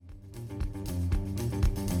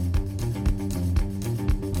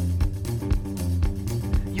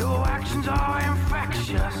Emotions are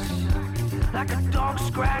infectious, like a dog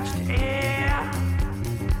scratched ear.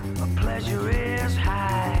 But pleasure is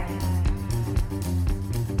high.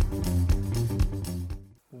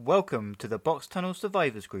 Welcome to the Box Tunnel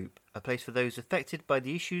Survivors Group, a place for those affected by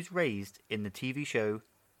the issues raised in the TV show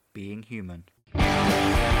Being Human.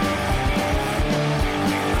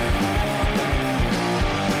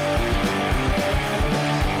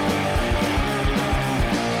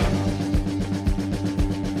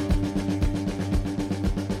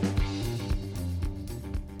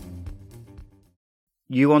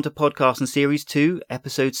 You want a podcast in Series 2,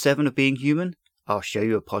 Episode 7 of Being Human? I'll show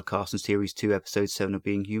you a podcast in Series 2, Episode 7 of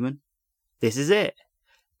Being Human. This is it.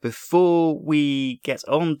 Before we get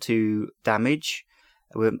on to Damage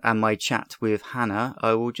and my chat with Hannah,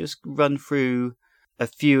 I will just run through a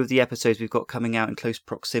few of the episodes we've got coming out in close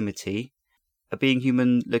proximity. A Being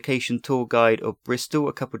Human location tour guide of Bristol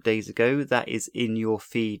a couple of days ago. That is in your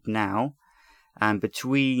feed now. And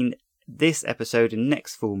between this episode and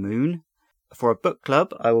next full moon, for a book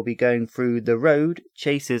club, I will be going through The Road,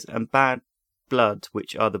 Chasers and Bad Blood,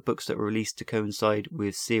 which are the books that were released to coincide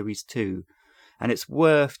with Series 2. And it's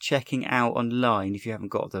worth checking out online if you haven't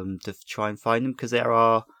got them to try and find them, because there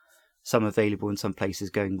are some available in some places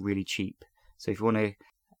going really cheap. So if you want to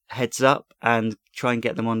heads up and try and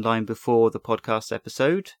get them online before the podcast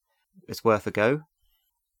episode, it's worth a go.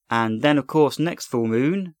 And then, of course, next full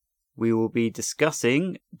moon, we will be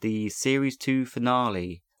discussing the Series 2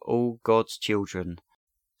 finale, All God's Children.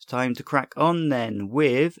 It's time to crack on then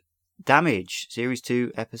with Damage, Series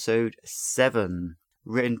 2, Episode 7.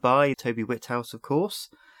 Written by Toby Whithouse, of course,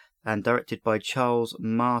 and directed by Charles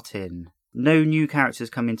Martin. No new characters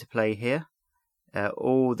come into play here.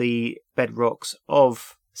 All the bedrocks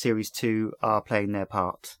of Series 2 are playing their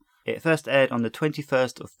part. It first aired on the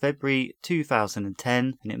 21st of February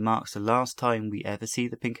 2010, and it marks the last time we ever see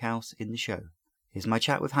the Pink House in the show. Here's my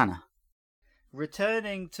chat with Hannah.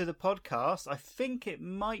 Returning to the podcast, I think it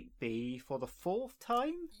might be for the fourth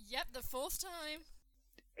time? Yep, the fourth time.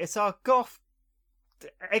 It's our goth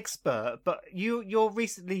expert, but you're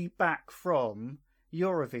recently back from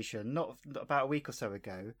Eurovision, not about a week or so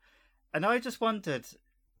ago. And I just wondered,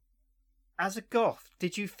 as a goth,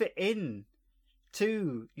 did you fit in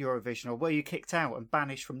to Eurovision, or were you kicked out and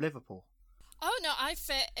banished from Liverpool? Oh no, I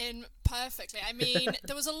fit in perfectly. I mean,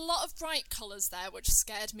 there was a lot of bright colours there, which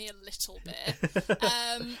scared me a little bit.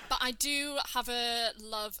 But I do have a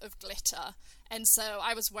love of glitter, and so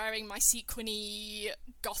I was wearing my sequiny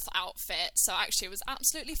goth outfit, so actually it was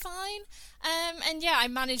absolutely fine. And yeah, I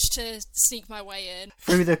managed to sneak my way in.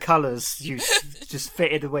 Through the colours, you just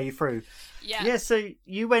fitted a way through. Yeah. Yeah, so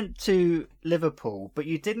you went to Liverpool, but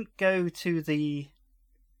you didn't go to the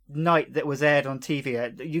night that was aired on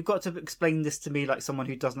TV. You've got to explain this to me like someone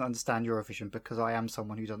who doesn't understand Eurovision, because I am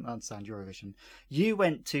someone who doesn't understand Eurovision. You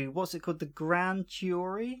went to, what's it called, the Grand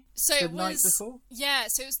Jury? So the it night was, before? yeah,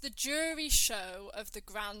 so it was the jury show of the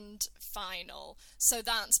grand final. So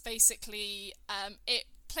that's basically, it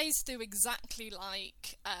plays through exactly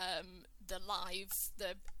like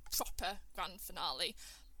the proper grand finale.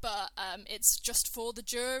 But it's just for the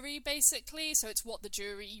jury, basically. So it's what the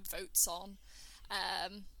jury votes on.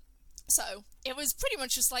 So it was pretty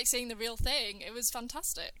much just like seeing the real thing. It was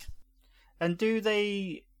fantastic. And do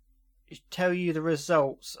they tell you the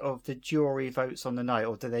results of the jury votes on the night,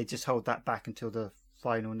 or do they just hold that back until the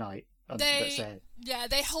final night?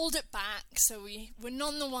 They hold it back, so we're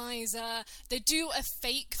none the wiser. They do a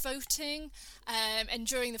fake voting, and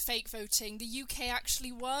during the fake voting, the UK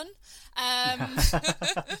actually won,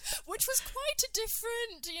 which was quite a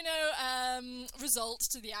different, result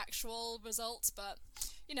to the actual results, but,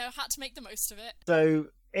 had to make the most of it. So,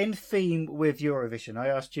 in theme with Eurovision, I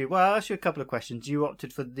asked you a couple of questions. You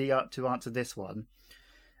opted for to answer this one.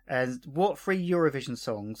 And what 3 Eurovision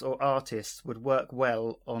songs or artists would work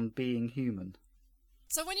well on Being Human?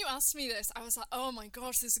 So when you asked me this, I was like, oh my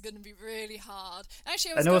gosh, this is going to be really hard.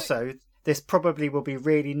 Actually, also, this probably will be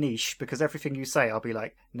really niche, because everything you say, I'll be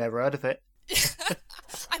like, never heard of it.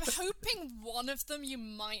 I'm hoping one of them you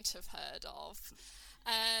might have heard of.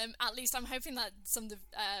 At least I'm hoping that some of the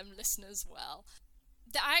listeners will.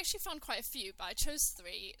 I actually found quite a few, but I chose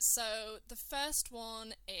 3. So the first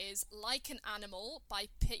one is Like an Animal by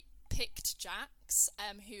Picked Jacks,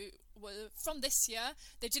 who were from this year.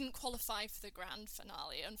 They didn't qualify for the grand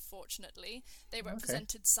finale, unfortunately. They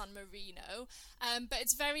represented San Marino. But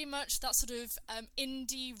it's very much that sort of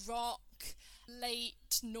indie rock, late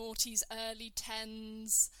noughties, early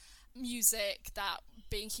 10s music that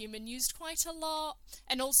Being Human used quite a lot.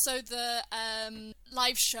 And also the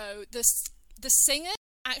live show, the singer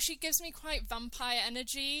actually gives me quite vampire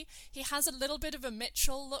energy. He has a little bit of a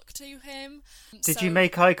Mitchell look to him. Did you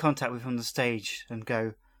make eye contact with him on the stage and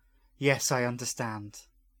go, "Yes, I understand"?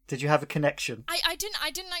 Did you have a connection? I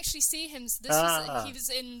didn't actually see him. He was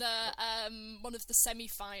in the one of the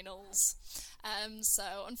semi-finals.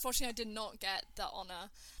 So unfortunately I did not get the honour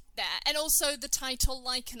there. And also the title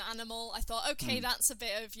Like an Animal, I thought, okay, that's a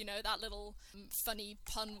bit of, that little funny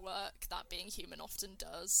pun work that Being Human often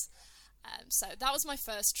does. So that was my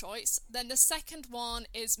first choice. Then the second one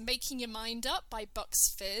is Making Your Mind Up by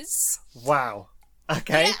Bucks Fizz. Wow.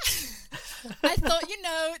 Okay. Yeah. I thought,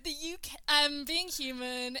 the UK, Being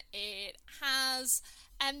Human, it has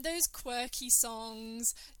those quirky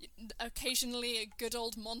songs, occasionally a good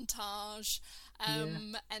old montage.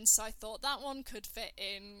 And so I thought that one could fit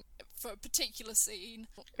in for a particular scene.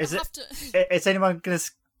 Is anyone going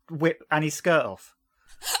to whip Annie's skirt off?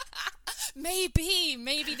 Maybe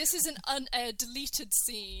this is a deleted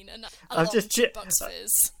scene, and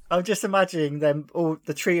I'm just imagining them all,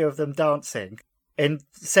 the trio of them dancing in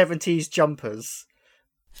 70s jumpers,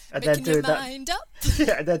 and then doing that. Mind up.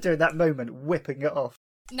 Yeah, and they're doing that moment, whipping it off.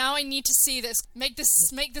 Now I need to see this. Make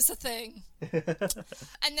this a thing.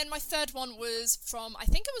 And then my third one was from, I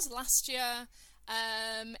think it was last year.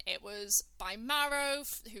 It was by Maro,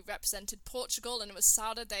 who represented Portugal, and it was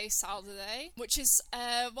Saudade, which is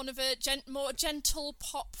one of a more gentle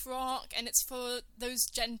pop rock, and it's for those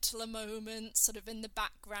gentler moments, sort of in the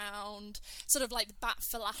background, sort of like the Bat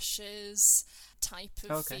for Lashes type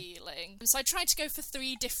of feeling. So I tried to go for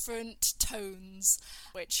 3 different tones,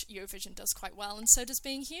 which Eurovision does quite well, and so does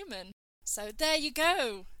Being Human. So there you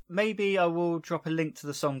go. Maybe I will drop a link to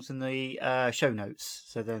the songs in the show notes,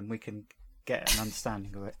 so then we can get an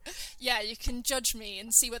understanding of it. Yeah, you can judge me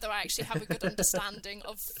and see whether I actually have a good understanding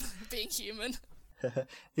of Being Human.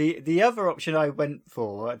 The other option I went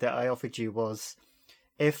for, that I offered you, was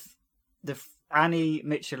if Annie,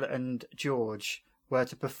 Mitchell and George were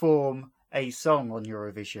to perform a song on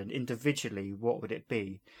Eurovision individually, what would it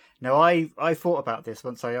be? Now, I thought about this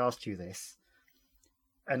once I asked you this,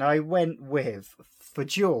 and I went with, for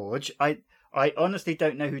George, I honestly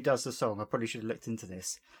don't know who does the song. I probably should have looked into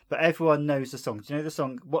this. But everyone knows the song. Do you know the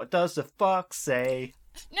song, What Does the Fox Say?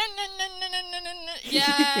 No.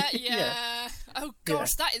 Yeah. Oh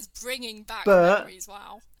gosh, that is bringing back memories.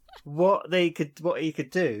 Wow. What he could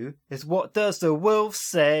do is, What Does the Wolf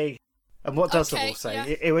Say? And what does the wolf say?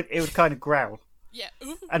 Yeah. It would kind of growl. Yeah.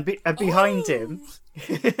 Ooh. And behind him,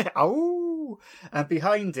 oh, and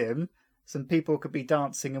behind him, some people could be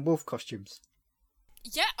dancing in wolf costumes.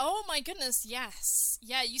 Yeah, oh my goodness, yes.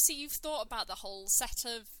 Yeah, you see, you've thought about the whole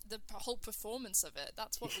the whole performance of it.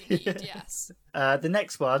 That's what we need, yes. The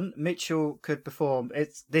next one, Mitchell could perform.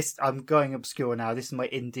 I'm going obscure now. This is my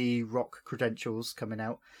indie rock credentials coming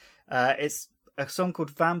out. It's a song called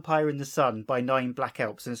Vampire in the Sun by Nine Black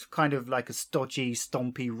Alps, and it's kind of like a stodgy,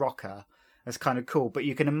 stompy rocker. It's kind of cool, but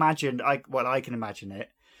you can imagine, I can imagine it.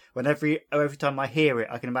 When every time I hear it,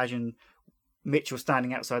 I can imagine Mitchell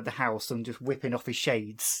standing outside the house and just whipping off his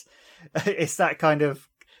shades. It's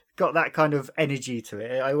got that kind of energy to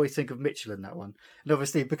it. I always think of Mitchell in that one. And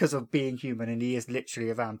obviously, because of Being Human, and he is literally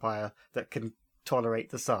a vampire that can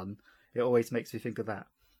tolerate the sun, it always makes me think of that.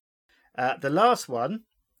 The last one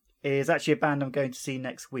is actually a band I'm going to see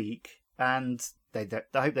next week, and I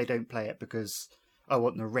hope they don't play it because I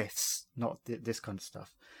want the riffs, not this kind of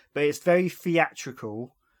stuff. But it's very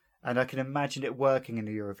theatrical, and I can imagine it working in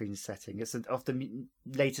a Eurovision setting. It's off the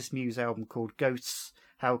latest Muse album called Ghosts,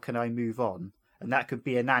 How Can I Move On? And that could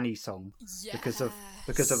be a Nanny song. Yes.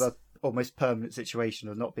 because of a almost permanent situation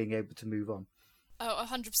of not being able to move on. Oh,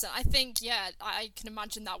 100%. I think, I can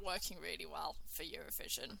imagine that working really well for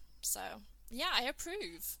Eurovision. So, yeah, I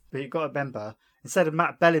approve. But you've got to remember, instead of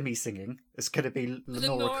Matt Bellamy singing, it's going to be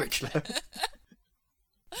Lenora Critchlow.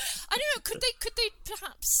 I don't know, could they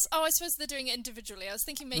perhaps... Oh, I suppose they're doing it individually. I was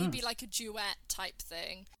thinking maybe like a duet type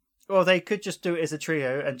thing. Or they could just do it as a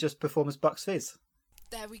trio and just perform as Bucks Fizz.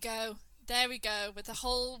 There we go, with the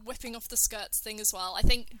whole whipping off the skirts thing as well. I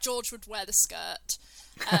think George would wear the skirt.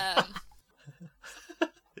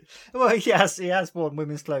 Well, he has worn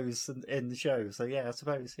women's clothes in the show, so yeah, I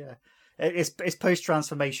suppose, yeah. It's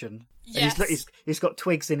post-transformation. Yes. He's got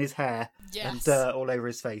twigs in his hair and dirt all over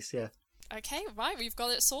his face, yeah. Okay, right, we've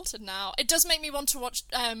got it sorted now. It does make me want to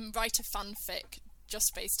write a fanfic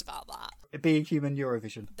just based about that. Being Human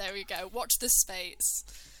Eurovision. There we go, watch this space.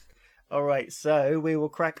 Alright, so we will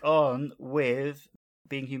crack on with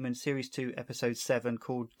Being Human Series 2 Episode 7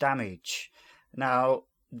 called Damage. Now,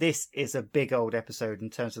 this is a big old episode in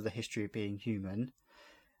terms of the history of Being Human.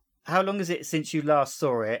 How long is it since you last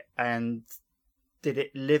saw it, and did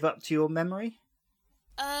it live up to your memory?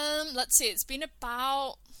 Let's see, it's been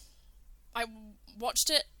about... I watched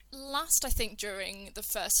it last, I think, during the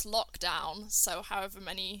first lockdown, so however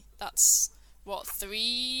many... That's, 3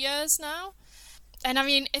 years now? And I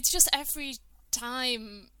mean, it's just every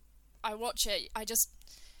time I watch it, I just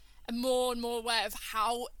am more and more aware of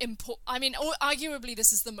how important... I mean, arguably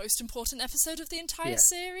this is the most important episode of the entire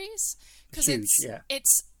series. Because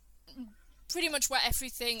it's pretty much where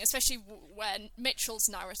everything, especially when Mitchell's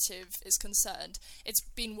narrative is concerned, it's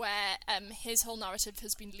been where his whole narrative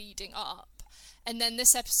has been leading up. And then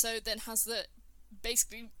this episode then has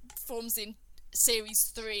basically forms the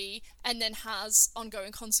Series 3 and then has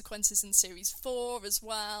ongoing consequences in Series 4 as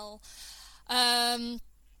well.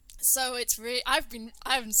 So it's really...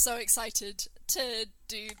 I'm so excited to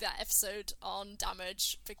do that episode on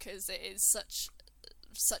Damage because it is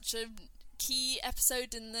such a key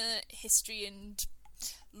episode in the history and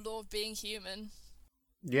lore of being human.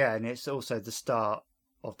 Yeah, and it's also the start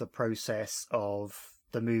of the process of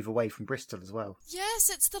the move away from Bristol as well. Yes,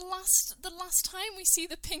 it's the last time we see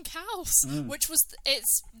the Pink House, which was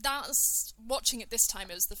that's watching it this time.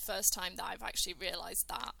 It was the first time that I've actually realised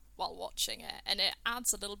that while watching it, and it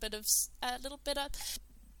adds a little bit of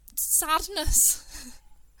sadness.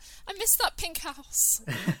 I miss that Pink House.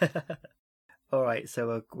 All right,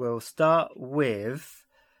 so we'll start with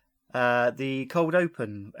the cold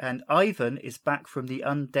open, and Ivan is back from the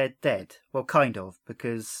undead dead. Well, kind of,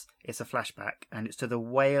 because it's a flashback, and it's to the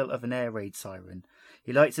wail of an air raid siren.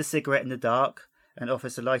 He lights a cigarette in the dark and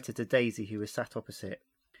offers a lighter to Daisy, who is sat opposite.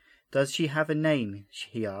 Does she have a name?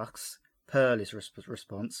 He asks. Pearl is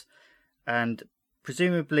response, and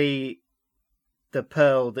presumably the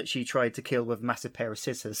Pearl that she tried to kill with a massive pair of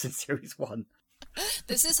scissors in Series 1.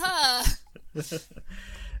 This is her!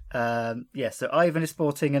 So Ivan is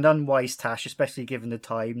sporting an unwise tash, especially given the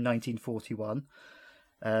time, 1941.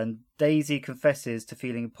 And Daisy confesses to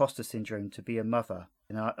feeling imposter syndrome to be a mother.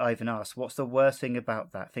 And Ivan asks, what's the worst thing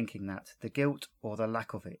about that, thinking that? The guilt or the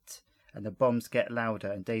lack of it? And the bombs get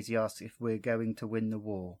louder, and Daisy asks if we're going to win the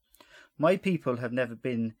war. My people have never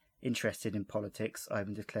been interested in politics,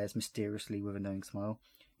 Ivan declares mysteriously with a knowing smile.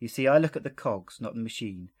 You see, I look at the cogs, not the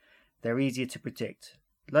machine. They're easier to predict.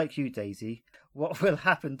 Like you, Daisy, what will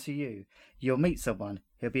happen to you? You'll meet someone.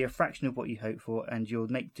 He'll be a fraction of what you hope for, and you'll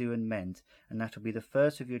make do and mend, and that'll be the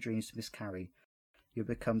first of your dreams to miscarry. You'll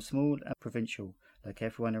become small and provincial, like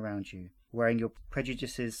everyone around you, wearing your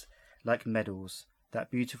prejudices like medals. That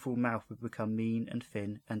beautiful mouth will become mean and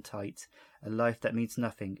thin and tight, a life that means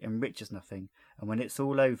nothing, enriches nothing, and when it's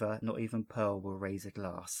all over, not even Pearl will raise a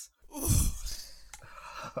glass.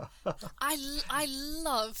 I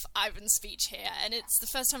love Ivan's speech here, and it's the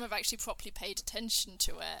first time I've actually properly paid attention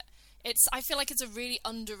to it. I feel like it's a really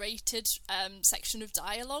underrated section of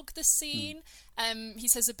dialogue, this scene. He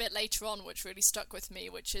says a bit later on, which really stuck with me,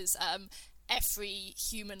 which is every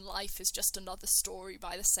human life is just another story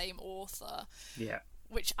by the same author. Yeah.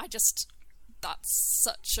 Which that's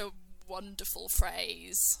such a wonderful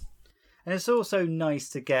phrase. And it's also nice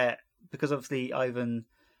to get, because obviously Ivan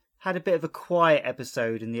had a bit of a quiet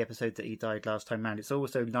episode in the episode that he died last time round. It's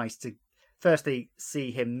also nice to, firstly,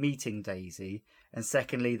 see him meeting Daisy, and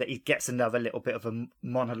secondly, that he gets another little bit of a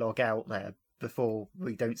monologue out there before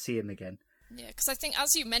we don't see him again. Yeah, because I think,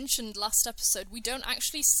 as you mentioned last episode, we don't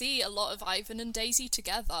actually see a lot of Ivan and Daisy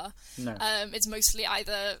together. No. It's mostly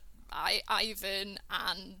either Ivan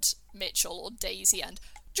and Mitchell, or Daisy and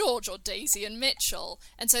George, or Daisy and Mitchell.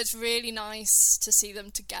 And so it's really nice to see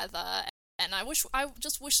them together. And I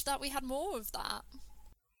just wish that we had more of that.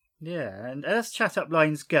 Yeah, and as Chat Up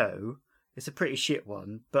Lines go, it's a pretty shit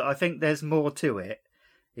one, but I think there's more to it,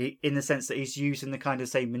 in the sense that he's using the kind of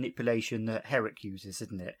same manipulation that Herrick uses,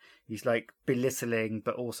 isn't it? He's like belittling,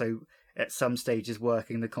 but also at some stages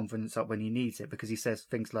working the confidence up when he needs it, because he says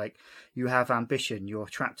things like, you have ambition, you're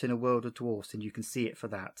trapped in a world of dwarfs, and you can see it for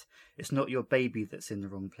that. It's not your baby that's in the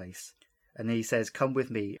wrong place. And then he says, come with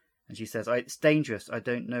me. And she says, it's dangerous, I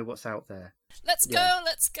don't know what's out there. Let's go!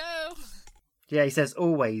 Yeah, he says,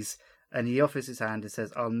 always. And he offers his hand and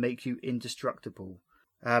says, I'll make you indestructible.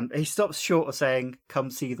 He stops short of saying, come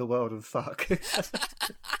see the world and fuck.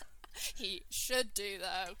 He should do,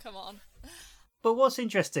 though, come on. But what's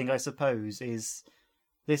interesting, I suppose, is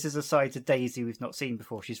this is a side to Daisy we've not seen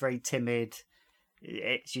before. She's very timid.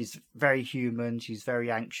 She's very human. She's very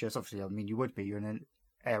anxious. Obviously, I mean, you would be. You're in an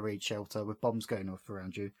air raid shelter with bombs going off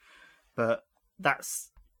around you. But that's,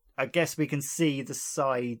 I guess we can see the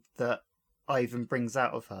side that Ivan brings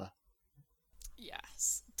out of her.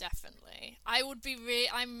 Yes, definitely. I want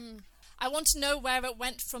to know where it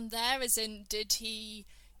went from there, as in, did he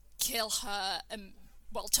kill her and,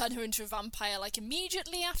 turn her into a vampire, like,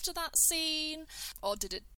 immediately after that scene? Or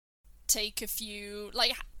did it take a few,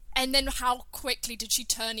 like, and then how quickly did she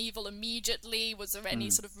turn evil immediately? Was there any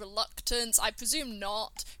sort of reluctance? I presume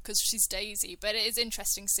not, because she's Daisy, but it is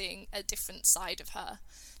interesting seeing a different side of her,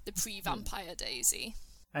 the pre-vampire Daisy.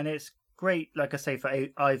 And it's great, like I say, for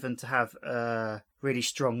Ivan to have a really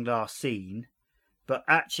strong last scene. But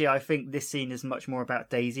actually, I think this scene is much more about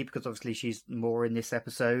Daisy, because obviously she's more in this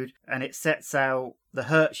episode. And it sets out the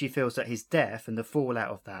hurt she feels at his death and the fallout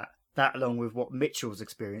of that. That, along with what Mitchell's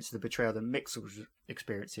experience, the betrayal that Mitchell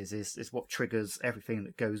experiences, is what triggers everything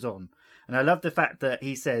that goes on. And I love the fact that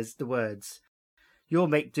he says the words, "You'll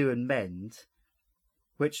make do and mend,"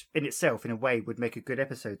 which in itself, in a way, would make a good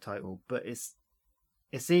episode title. But it's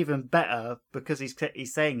even better because he's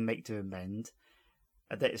saying "make do and mend,"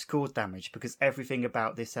 that it's called Damage, because everything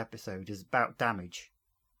about this episode is about damage.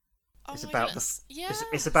 Oh, it's my about goodness.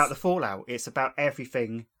 it's about the fallout. It's about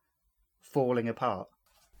everything falling apart.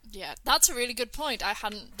 Yeah, that's a really good point. That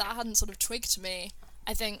hadn't sort of twigged to me.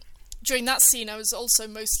 I think during that scene I was also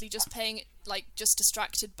mostly just just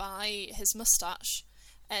distracted by his moustache.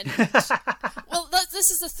 And well, this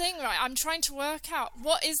is the thing, right? I'm trying to work out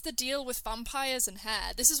what is the deal with vampires and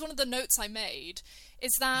hair. This is one of the notes I made,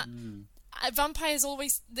 is that vampires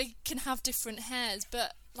they can have different hairs,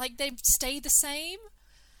 but like they stay the same.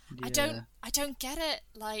 Yeah. I don't get it.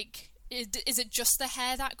 Like, is it just the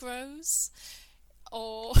hair that grows?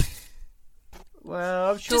 Or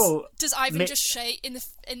well, I'm sure. Does Ivan just shave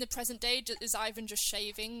in the present day? Is Ivan just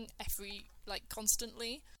shaving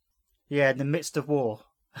constantly? Yeah, in the midst of war.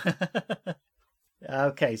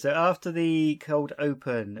 Okay, so after the cold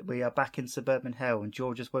open, we are back in suburban hell, and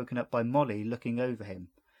George is woken up by Molly looking over him.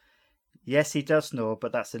 Yes, he does snore,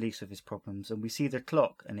 but that's the least of his problems. And we see the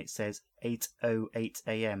clock, and it says 8:08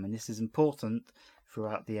 a.m. And this is important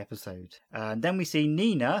throughout the episode. And then we see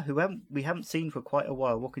Nina, who we haven't seen for quite a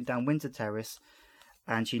while, walking down Winter Terrace,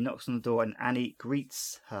 and she knocks on the door and Annie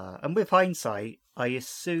greets her. And with hindsight, I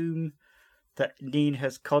assume that Nina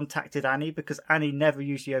has contacted Annie, because Annie never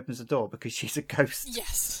usually opens the door because she's a ghost.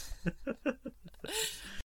 Yes.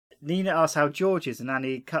 Nina asks how George is, and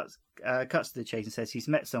Annie cuts to the chase and says he's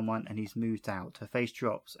met someone and he's moved out. Her face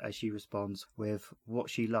drops as she responds with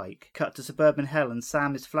 "what she like." Cut to suburban hell, and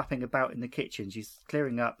Sam is flapping about in the kitchen. She's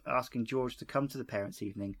clearing up, asking George to come to the parents'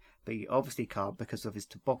 evening, but he obviously can't because of his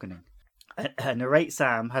tobogganing. And irate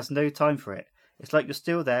Sam has no time for it. It's like you're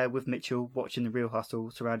still there with Mitchell watching The Real Hustle,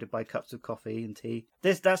 surrounded by cups of coffee and tea.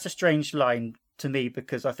 That's a strange line to me,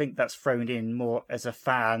 because I think that's thrown in more as a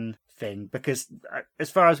fan thing, because as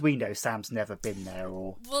far as we know, Sam's never been there.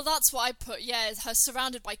 Or well, that's what I put. Yeah, her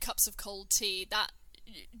surrounded by cups of cold tea.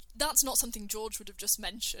 That's not something George would have just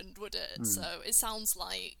mentioned, would it? So it sounds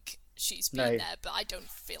like she's been there, but I don't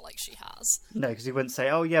feel like she has. No, because he wouldn't say,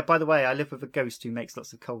 "Oh yeah, by the way, I live with a ghost who makes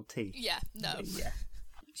lots of cold tea." Yeah, no. Yeah.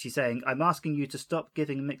 She's saying, "I'm asking you to stop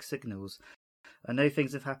giving mixed signals. I know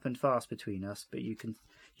things have happened fast between us, but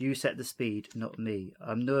you set the speed, not me.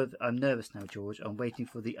 I'm nervous now, George. I'm waiting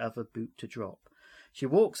for the other boot to drop." She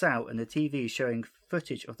walks out, and the TV is showing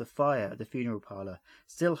footage of the fire at the funeral parlour.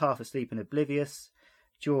 Still half asleep and oblivious,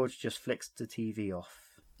 George just flicks the TV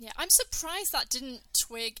off. Yeah, I'm surprised that didn't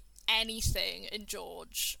twig anything in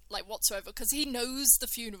George, whatsoever, because he knows the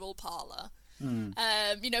funeral parlour.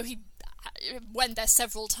 He went there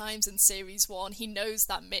several times in series 1. He knows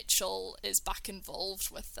that Mitchell is back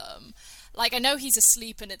involved with them. I know he's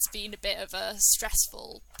asleep and it's been a bit of a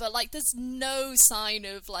stressful, but there's no sign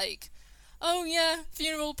of oh yeah,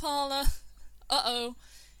 funeral parlour, uh-oh.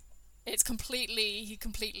 He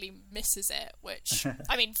completely misses it, which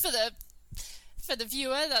I mean, for the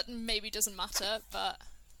viewer that maybe doesn't matter, but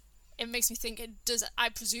it makes me think I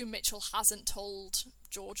presume Mitchell hasn't told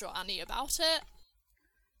George or Annie about it.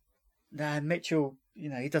 Nah, Mitchell,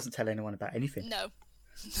 he doesn't tell anyone about anything. No.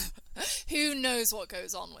 Who knows what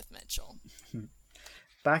goes on with Mitchell?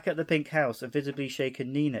 Back at the pink house, a visibly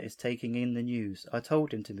shaken Nina is taking in the news. I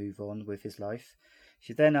told him to move on with his life.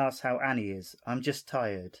 She then asks how Annie is. I'm just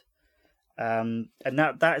tired. And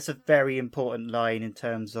that is a very important line in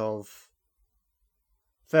terms of,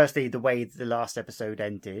 firstly, the way the last episode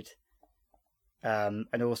ended.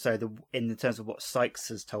 And also in terms of what Sykes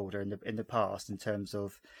has told her in the past, in terms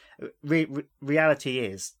of reality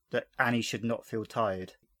is that Annie should not feel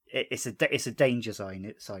tired. It's a danger sign,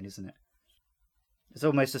 isn't it? It's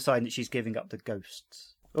almost a sign that she's giving up the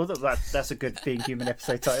ghosts. Although that's a good Being Human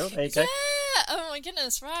episode title. There you go. Yeah. Oh my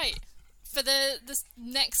goodness. Right. For the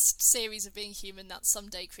next series of Being Human that's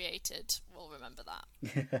someday created, we'll remember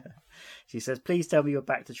that. She says, "Please tell me you're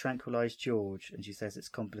back to tranquilise George," and she says it's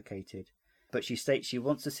complicated. But she states she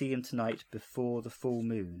wants to see him tonight before the full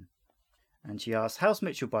moon. And she asks, "How's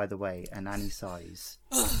Mitchell, by the way?" And Annie sighs.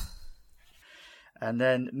 And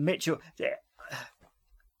then Mitchell...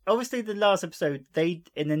 Obviously, the last episode,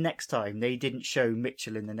 in the next time, they didn't show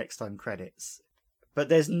Mitchell in the next time credits. But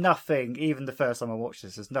there's nothing, even the first time I watched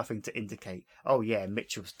this, there's nothing to indicate, oh yeah,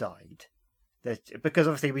 Mitchell's died. Because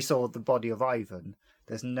obviously we saw the body of Ivan.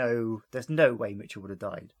 There's no way Mitchell would have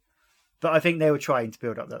died. But I think they were trying to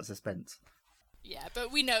build up that suspense. Yeah,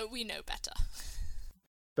 but we know better.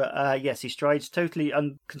 But yes, he strides totally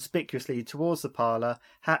inconspicuously towards the parlour,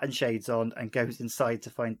 hat and shades on, and goes inside to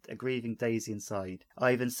find a grieving Daisy inside.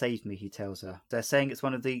 Ivan saved me, he tells her. They're saying it's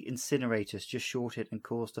one of the incinerators just shorted and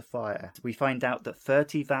caused a fire. We find out that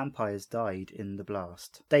 30 vampires died in the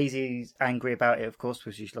blast. Daisy's angry about it, of course,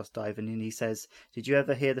 because she's lost Ivan, and he says, did you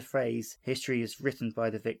ever hear the phrase, history is written by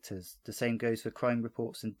the victors? The same goes for crime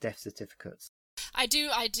reports and death certificates. I do.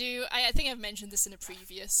 I think I've mentioned this in a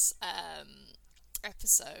previous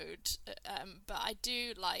episode, but I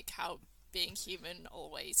do like how Being Human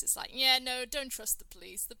always is like, yeah, no, don't trust the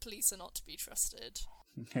police. The police are not to be trusted.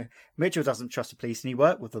 Mitchell doesn't trust the police, and he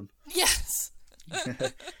worked with them. Yes.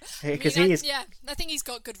 Because yeah, I think he's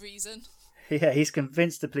got good reason. Yeah, he's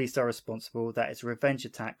convinced the police are responsible, that it's a revenge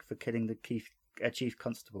attack for killing the chief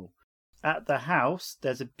constable. At the house,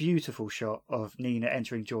 there's a beautiful shot of Nina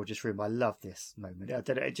entering George's room. I love this moment.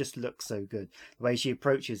 It just looks so good. The way she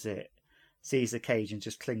approaches it, sees the cage and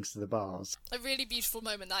just clings to the bars. A really beautiful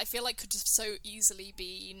moment that I feel like could have so easily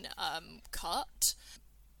been cut,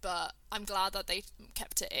 but I'm glad that they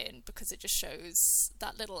kept it in because it just shows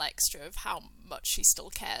that little extra of how much she still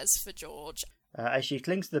cares for George. As she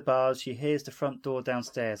clings to the bars, she hears the front door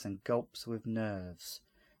downstairs and gulps with nerves.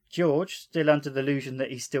 George, still under the illusion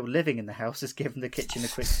that he's still living in the house, has given the kitchen a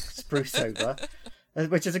quick spruce over,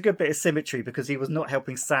 which is a good bit of symmetry because he was not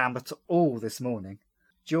helping Sam at all this morning.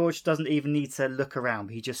 George doesn't even need to look around.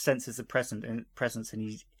 He just senses the presence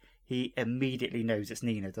and he immediately knows it's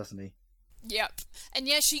Nina, doesn't he? Yep. And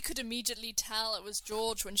yeah, she could immediately tell it was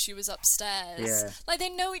George when she was upstairs. Yeah. Like, they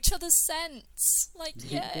know each other's scents. Like,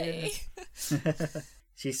 yay. Yeah.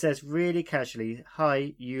 She says really casually,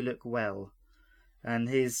 hi, you look well. And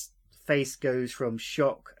his face goes from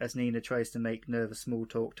shock as Nina tries to make nervous small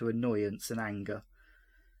talk to annoyance and anger.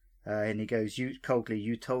 And he goes, coldly,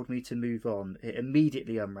 you told me to move on. It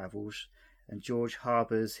immediately unravels, and George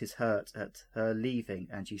harbours his hurt at her leaving,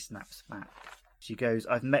 and she snaps back. She goes,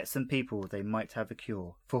 I've met some people, they might have a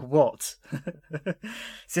cure. For what?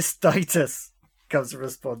 Cystitis, comes the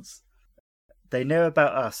response. They know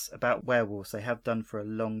about us, about werewolves, they have done for a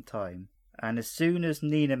long time. And as soon as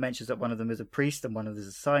Nina mentions that one of them is a priest and one of them is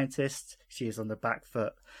a scientist, she is on the back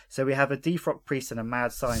foot. So we have a defrocked priest and a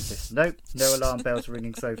mad scientist. Nope, no alarm bells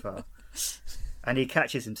ringing so far. And he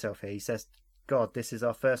catches himself here. He says, God, this is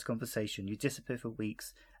our first conversation. You disappear for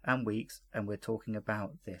weeks, and we're talking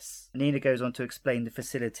about this. Nina goes on to explain the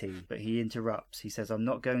facility, but he interrupts. He says, I'm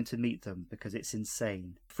not going to meet them because it's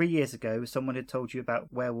insane. 3 years ago, someone had told you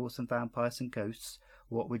about werewolves and vampires and ghosts.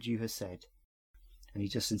 What would you have said? And he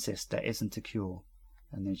just insists there isn't a cure.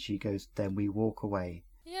 And then she goes, then we walk away.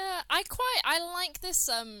 Yeah, I like this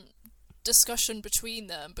discussion between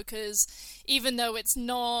them because even though it's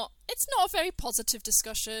not a very positive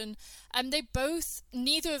discussion,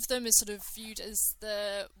 neither of them is sort of viewed as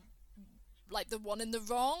the one in the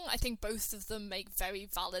wrong. I think both of them make very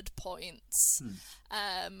valid points,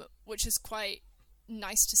 which is quite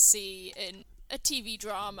nice to see in a TV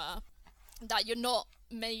drama, that you're not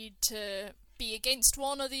made to be against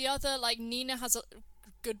one or the other. Like, Nina has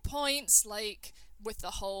good points, like with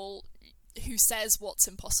the whole who says what's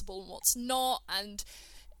impossible and what's not, and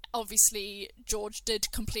obviously George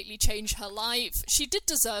did completely change her life. She did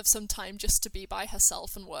deserve some time just to be by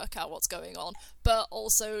herself and work out what's going on, but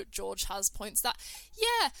also George has points that,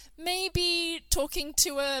 yeah, maybe talking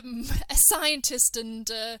to a scientist and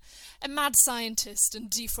a mad scientist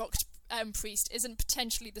and defrocked priest isn't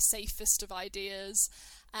potentially the safest of ideas.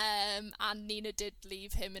 And Nina did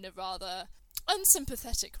leave him in a rather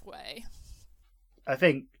unsympathetic way. I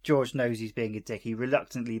think George knows he's being a dick. He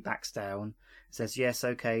reluctantly backs down, says, yes,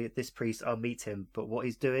 okay, this priest, I'll meet him, but what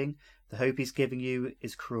he's doing, the hope he's giving you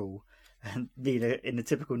is cruel. And Nina, in the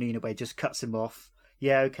typical Nina way, just cuts him off.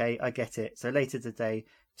 Yeah, okay, I get it. So later today,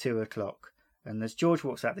 2:00. And as George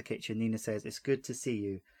walks out the kitchen, Nina says, it's good to see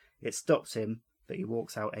you. It stops him, but he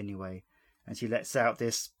walks out anyway. And she lets out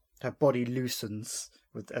this, her body loosens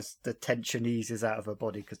as the tension eases out of her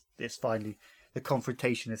body because it's finally, the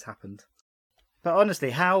confrontation has happened. But honestly,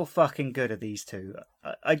 how fucking good are these two?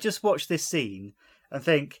 I just watched this scene and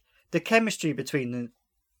think the chemistry between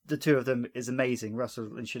the two of them is amazing,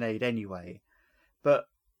 Russell and Sinead anyway. But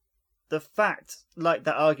the fact, like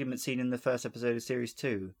that argument scene in the first episode of Series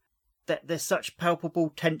 2, that there's such palpable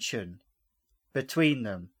tension between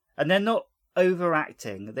them. And they're not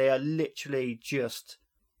overacting. They are literally just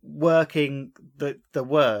working the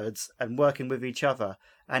words and working with each other.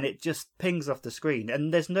 And it just pings off the screen.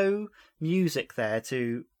 And there's no music there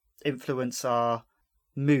to influence our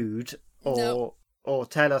mood or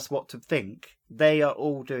tell us what to think. They are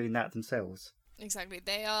all doing that themselves. Exactly.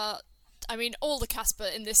 They are... I mean, all the cast,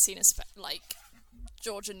 but in this scene, is like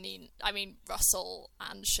George and Nina... I mean, Russell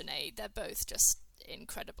and Sinead, they're both just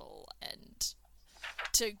incredible. And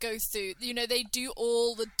to go through... You know, they do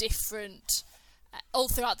all the different... all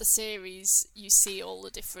throughout the series, you see all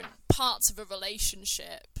the different parts of a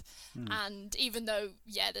relationship. And even though,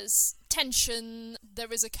 there's tension,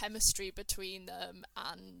 there is a chemistry between them,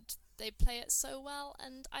 and they play it so well,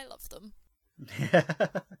 and I love them.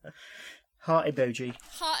 Heart emoji.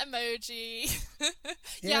 Heart emoji.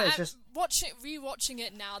 It's just... rewatching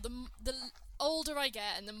it now, the older I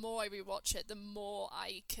get and the more I rewatch it, the more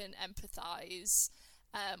I can empathise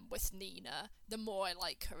with Nina, the more I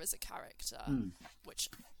like her as a character, which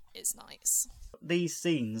is nice. These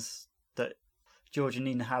scenes that George and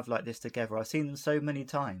Nina have like this together, I've seen them so many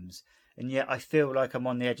times, and yet I feel like I'm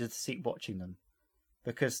on the edge of the seat watching them,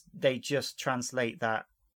 because they just translate that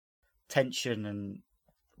tension and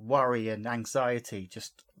worry and anxiety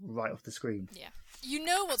just right off the screen. Yeah. You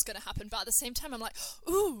know what's going to happen, but at the same time I'm like,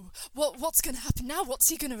 ooh, what's going to happen now? What's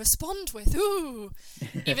he going to respond with? Ooh.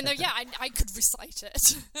 Even though, I could recite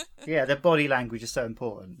it. Yeah, their body language is so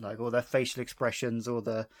important. Like all their facial expressions, all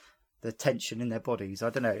the tension in their bodies. I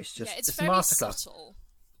don't know, it's just... it's very masterclass. Subtle.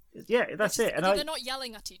 Yeah, that's it. And they're not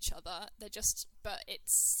yelling at each other. They're just... But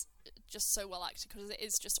it's just so well acted, because it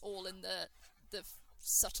is just all in the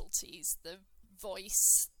subtleties, the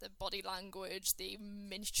voice, the body language, the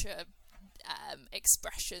miniature...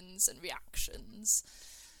 expressions and reactions.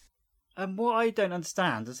 And what I don't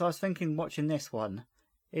understand, as I was thinking watching this one,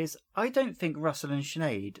 is I don't think Russell and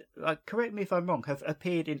Sinead, correct me if I'm wrong, have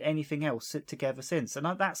appeared in anything else together since, and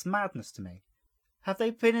that's madness to me. Have they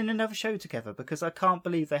been in another show together? Because I can't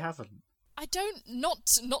believe they haven't. I don't...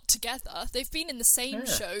 Not together. They've been in the same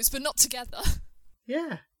shows, but not together.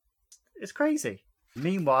 Yeah. It's crazy.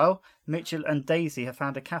 Meanwhile, Mitchell and Daisy have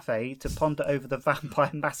found a cafe to ponder over the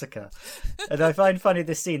vampire massacre. And I find funny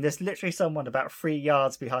this scene, there's literally someone about 3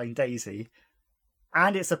 yards behind Daisy,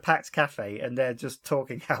 and it's a packed cafe, and they're just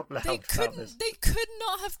talking out loud. They could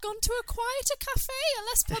not have gone to a quieter cafe, a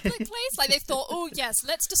less public place. Like, they thought, oh yes,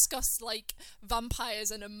 let's discuss like vampires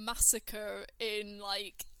and a massacre in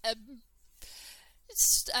like a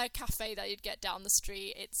cafe that you'd get down the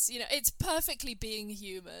street. It's, it's perfectly being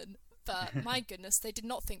human. But my goodness, they did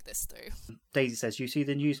not think this through. Daisy says, you see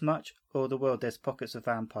the news much? All the world, there's pockets of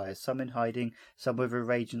vampires, some in hiding, some with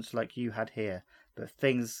reagents like you had here. But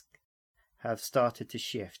things have started to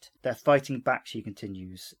shift. They're fighting back, she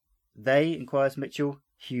continues. They, inquires Mitchell,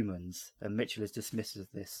 humans. And Mitchell is dismissive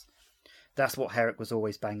of this. That's what Herrick was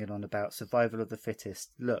always banging on about, survival of the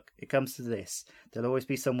fittest. Look, it comes to this. There'll always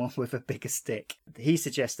be someone with a bigger stick. He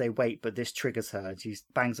suggests they wait, but this triggers her, and she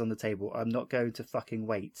bangs on the table. I'm not going to fucking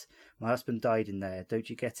wait. My husband died in there, don't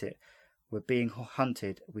you get it? We're being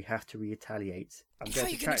hunted, we have to retaliate. How are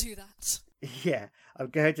you going to do that? Yeah,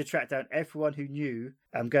 I'm going to track down everyone who knew.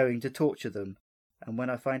 I'm going to torture them. And when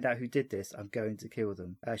I find out who did this, I'm going to kill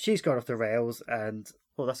them. She's gone off the rails, and...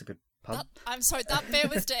 Oh, that's a good pun. I'm sorry, that bit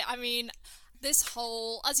with I mean, this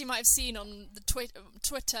whole... As you might have seen on the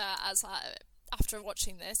Twitter after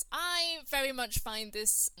watching this, I very much find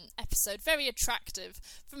this episode very attractive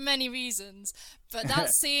for many reasons. But that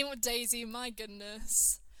scene with Daisy, my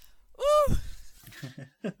goodness. Ooh!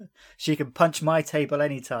 She can punch my table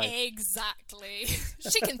anytime. Exactly.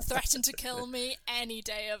 She can threaten to kill me any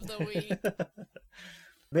day of the week.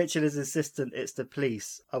 Mitchell is insistent it's the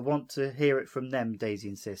police. I want to hear it from them, Daisy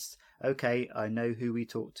insists. Okay, I know who we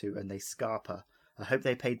talked to, and they scarp her. I hope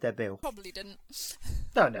they paid their bill. Probably didn't.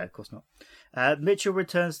 No, of course not. Mitchell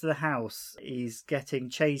returns to the house. He's getting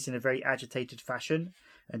chased in a very agitated fashion,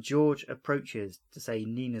 and George approaches to say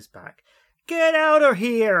Nina's back. Get out of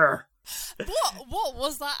here! What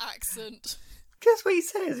was that accent? Guess what he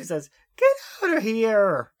says? He says, get out of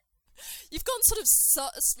here! You've gone sort of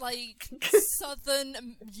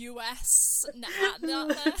southern US now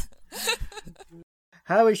there.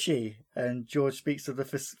 How is she? And George speaks of the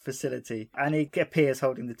facility, and he appears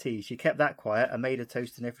holding the tea. She kept that quiet and made a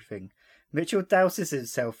toast and everything. Mitchell douses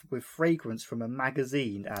himself with fragrance from a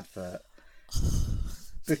magazine advert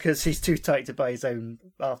because he's too tight to buy his own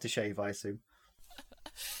aftershave, I assume.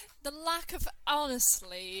 The lack of...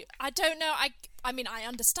 Honestly, I don't know. I mean, I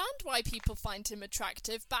understand why people find him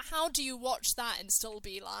attractive, but how do you watch that and still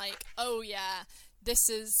be like, oh yeah, this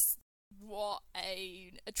is What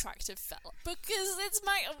a attractive fella. Because it's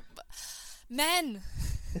men.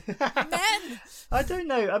 Men. I don't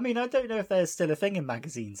know. I mean, I don't know if there's still a thing in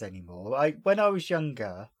magazines anymore. When I was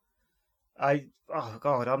younger, I must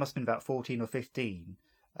have been about 14 or 15.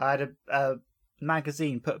 I had a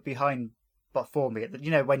magazine put behind, but for me,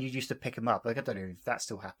 you know, when you used to pick them up. Like, I don't know if that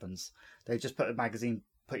still happens. They just put a magazine,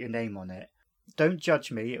 put your name on it. Don't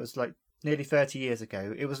judge me. It was like nearly 30 years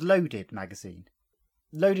ago. It was Loaded magazine.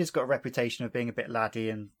 Loaded's got a reputation of being a bit laddie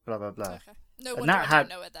and blah blah blah. Okay. No wonder I don't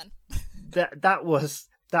know it then. that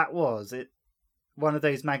was it. One of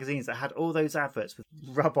those magazines that had all those adverts with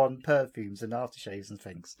rub-on perfumes and aftershaves and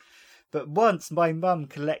things. But once my mum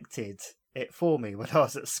collected it for me when I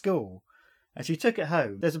was at school, and she took it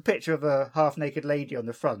home. There's a picture of a half-naked lady on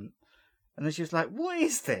the front, and then she was like, "What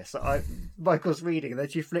is this?" Michael's reading, and then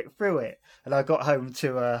she flicked through it, and I got home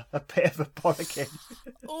to a bit of a bollocking.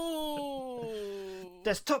 Ooh.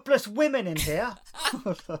 There's topless women in here.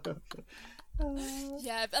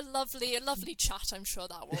 Yeah, a lovely chat, I'm sure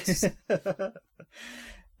that was.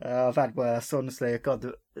 I've had worse, honestly.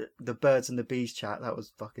 God, the birds and the bees chat, that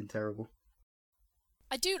was fucking terrible.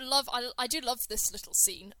 I do love this little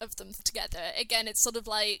scene of them together. Again, it's sort of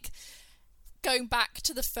like going back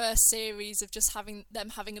to the first series of just having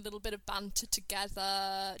a little bit of banter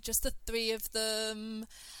together, just the three of them.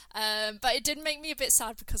 But it did make me a bit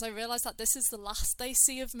sad because I realised that this is the last they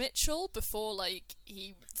see of Mitchell before, like,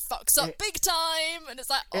 he fucks up big time, and it's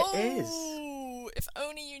like, if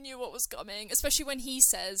only you knew what was coming. Especially when he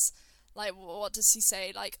says, like, what does he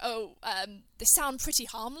say? Like, they sound pretty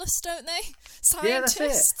harmless, don't they? Scientists. Yeah, that's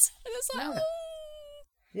it. And it's like, yeah.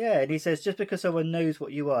 Yeah, and he says, just because someone knows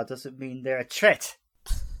what you are doesn't mean they're a threat.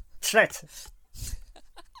 Threat.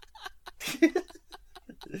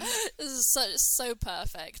 This is so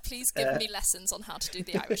perfect. Please give me lessons on how to do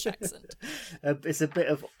the Irish accent. It's a bit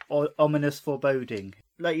of ominous foreboding.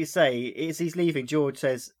 Like you say, as he's leaving, George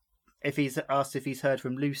says, if he's asked if he's heard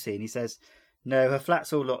from Lucy, and he says, no, her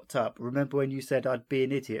flat's all locked up. Remember when you said I'd be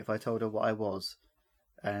an idiot if I told her what I was?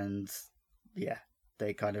 And yeah,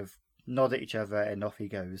 they kind of nod at each other and off he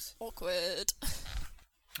goes. Awkward.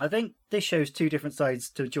 I think this shows two different sides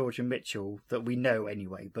to George and Mitchell that we know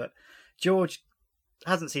anyway, but George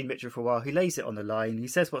hasn't seen Mitchell for a while. He lays it on the line. He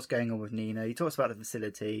says what's going on with Nina. He talks about the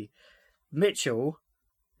facility. Mitchell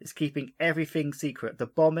is keeping everything secret. The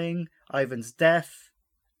bombing, Ivan's death,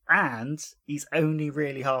 and he's only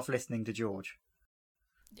really half listening to George.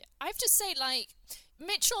 Yeah, I have to say, like,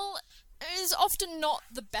 Mitchell is often not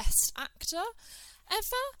the best actor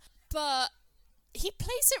ever, but he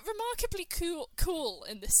plays it remarkably cool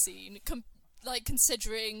in this scene,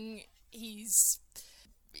 considering he's,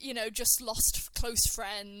 you know, just lost close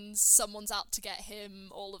friends, someone's out to get him,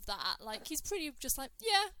 all of that. Like, he's pretty just like,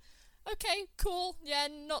 yeah, okay, cool, yeah,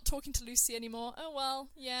 not talking to Lucy anymore. Oh, well,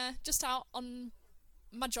 yeah, just out on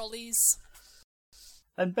my jollies.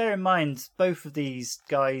 And bear in mind, both of these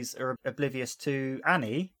guys are oblivious to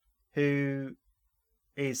Annie, who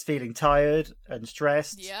is feeling tired and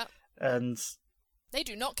stressed. Yeah. And they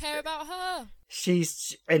do not care about her.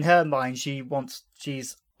 She's, in her mind,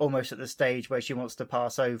 she's almost at the stage where she wants to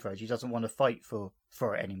pass over. She doesn't want to fight for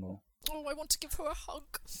it anymore. Oh, I want to give her a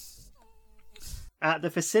hug. At the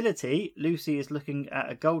facility, Lucy is looking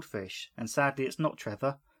at a goldfish, and sadly it's not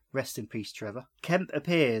Trevor. Rest in peace, Trevor. Kemp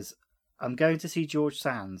appears. I'm going to see George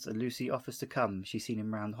Sands, and Lucy offers to come. She's seen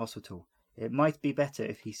him round the hospital. It might be better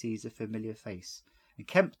if he sees a familiar face. And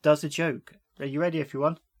Kemp does a joke. Are you ready,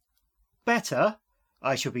 everyone? Better?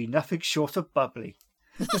 I shall be nothing short of bubbly.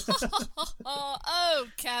 Oh,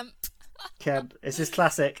 Kemp. Kemp, it's his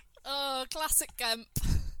classic. Oh, classic Kemp.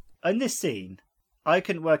 In this scene, I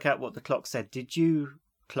couldn't work out what the clock said. Did you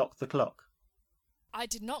clock the clock? I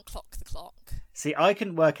did not clock the clock. See, I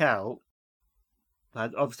couldn't work out. I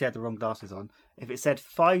obviously had the wrong glasses on. If it said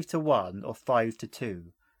 5 to 1 or 5 to 2.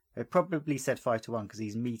 It probably said 5 to 1 because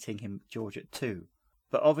he's meeting George at 2.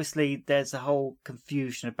 But obviously there's a whole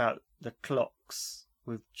confusion about the clocks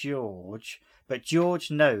with George. But George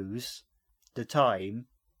knows the time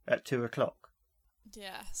at 2 o'clock.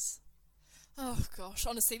 Yes. Oh gosh,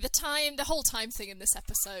 honestly, the whole time thing in this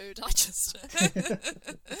episode, I just...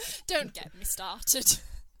 Don't get me started.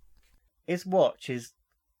 His watch is...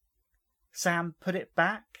 Sam put it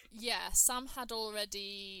back? Yeah, Sam had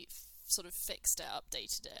already sort of fixed it,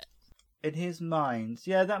 updated it. In his mind,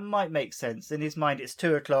 yeah, that might make sense. In his mind, it's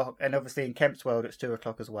 2 o'clock, and obviously in Kemp's world, it's 2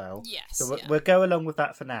 o'clock as well. Yes, so yeah. we'll go along with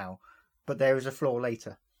that for now. But there is a flaw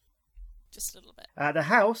later. Just a little bit. At the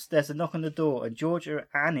house, there's a knock on the door, and George and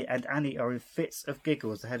Annie are in fits of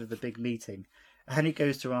giggles ahead of the big meeting. Annie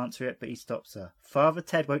goes to answer it, but he stops her. Father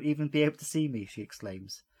Ted won't even be able to see me, she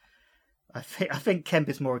exclaims. I think Kemp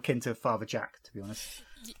is more akin to Father Jack, to be honest.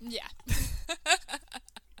 Yeah.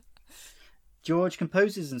 George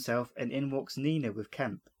composes himself and in walks Nina with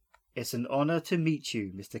Kemp. "It's an honour to meet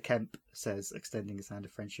you," Mr. Kemp says, extending his hand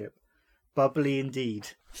of friendship. Bubbly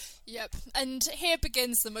indeed. Yep. And here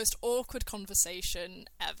begins the most awkward conversation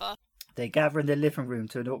ever. They gather in the living room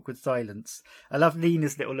to an awkward silence. I love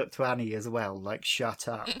Nina's little look to Annie as well, like, shut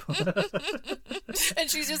up. And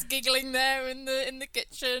she's just giggling there in the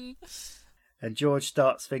kitchen. And George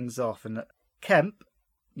starts things off, and Kemp,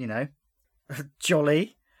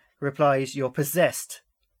 jolly, replies, "You're possessed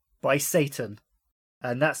by Satan."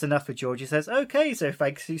 And that's enough for George. He says, "Okay, so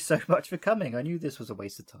thanks you so much for coming. I knew this was a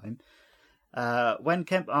waste of time." When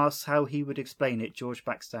Kemp asks how he would explain it, George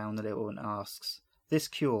backs down a little and asks, "This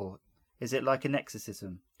cure, is it like an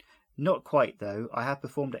exorcism?" "Not quite, though. I have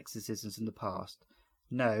performed exorcisms in the past."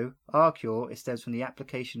 "No, our cure, it stems from the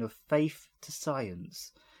application of faith to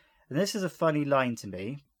science." And this is a funny line to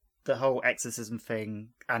me. The whole exorcism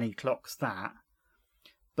thing, Annie clocks that.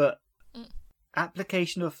 But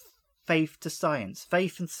application of faith to science.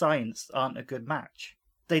 Faith and science aren't a good match.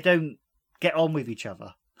 They don't get on with each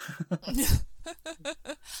other. I mean,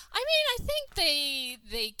 I think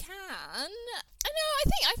they can.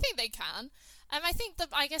 I think they can. I think that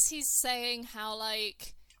I guess he's saying how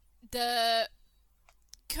like the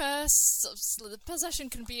curse, the possession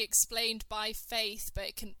can be explained by faith,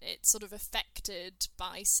 but it's sort of affected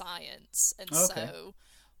by science, and so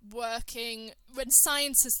working when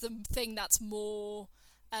science is the thing that's more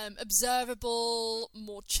observable,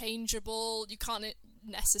 more changeable. You can't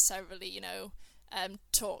necessarily,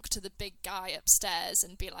 talk to the big guy upstairs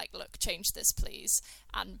and be like, "Look, change this, please,"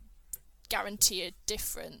 and guarantee a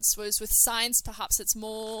difference. Whereas with science, perhaps it's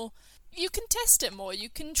more, you can test it more, you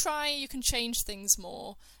can change things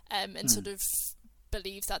more, and sort of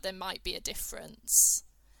believe that there might be a difference.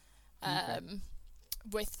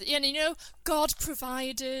 With, God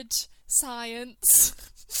provided science.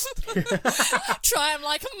 I'm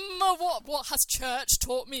like, what has church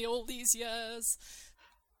taught me all these years?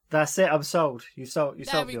 That's it. I'm sold. You sold me on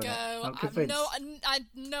it. There we go. I'm convinced. I have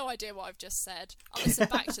no idea what I've just said. I'll listen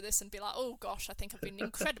back to this and be like, "Oh gosh, I think I've been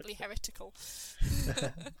incredibly heretical."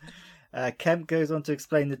 Kemp goes on to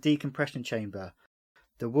explain the decompression chamber.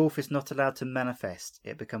 The wolf is not allowed to manifest.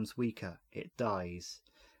 It becomes weaker. It dies.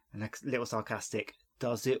 And a little sarcastic,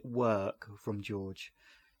 "Does it work?" from George.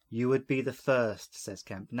 "You would be the first," says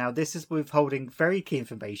Kemp. Now, this is withholding very key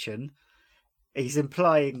information. He's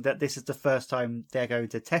implying that this is the first time they're going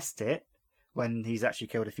to test it, when he's actually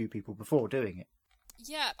killed a few people before doing it.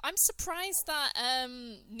 Yeah, I'm surprised that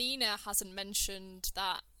Nina hasn't mentioned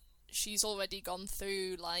that she's already gone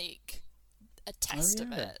through, like, a test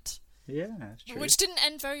of it. Yeah, that's true. Which didn't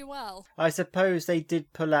end very well. I suppose they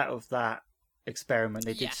did pull out of that experiment.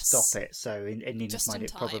 They did stop it, so in Nina's mind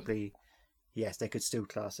it probably... Yes, they could still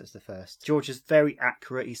class it as the first. George is very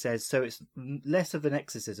accurate, he says, so it's less of an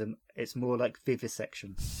exorcism, it's more like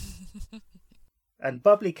vivisection. And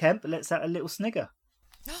Bubbly Kemp lets out a little snigger.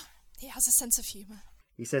 He has a sense of humour.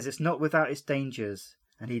 He says it's not without its dangers,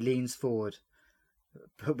 and he leans forward.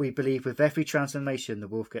 But we believe with every transformation the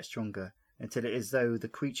wolf gets stronger, until it is as though the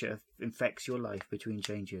creature infects your life between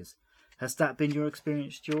changes. Has that been your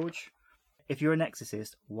experience, George? If you're an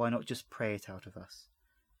exorcist, why not just pray it out of us?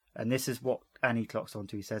 And this is what Annie clocks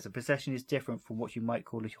onto. He says, "A possession is different from what you might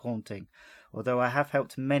call a haunting, although I have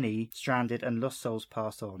helped many stranded and lost souls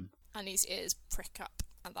pass on." Annie's ears prick up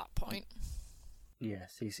at that point.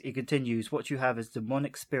 Yes, he continues, "What you have is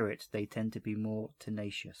demonic spirit. They tend to be more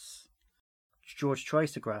tenacious." George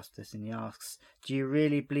tries to grasp this and he asks, "Do you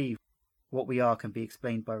really believe what we are can be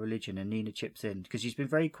explained by religion?" And Nina chips in, because she's been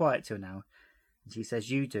very quiet till now. And she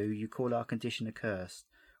says, "You do. You call our condition a curse.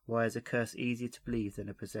 Why is a curse easier to believe than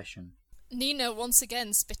a possession?" Nina once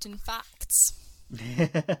again spitting facts.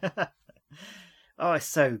 Oh, it's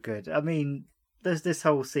so good. I mean, this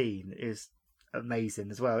whole scene is amazing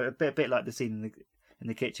as well. A bit like the scene in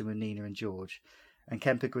the kitchen with Nina and George. And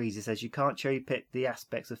Kemp agrees. He says, "You can't cherry pick the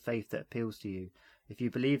aspects of faith that appeals to you. If you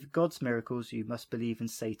believe in God's miracles, you must believe in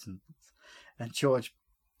Satan's." And George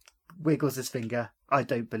wiggles his finger. "I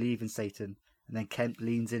don't believe in Satan." And then Kemp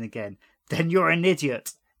leans in again. "Then you're an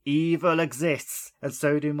idiot. Evil exists, and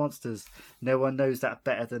so do monsters. No one knows that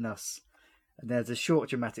better than us." And there's a short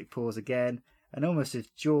dramatic pause again, and almost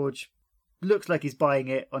if George looks like he's buying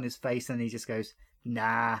it on his face, and he just goes,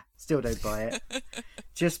 "Nah, still don't buy it."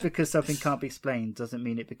 Just because something can't be explained doesn't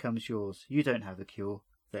mean it becomes yours. You don't have a cure.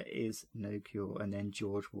 There is no cure. And then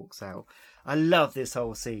George walks out. I love this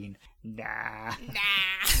whole scene. Nah.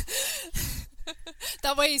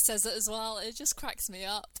 That way he says it as well, it just cracks me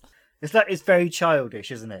up. It's very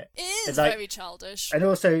childish, isn't it? It is like, very childish. And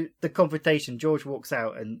also the confrontation. George walks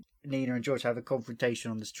out, and Nina and George have a confrontation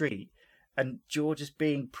on the street, and George is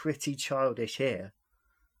being pretty childish here.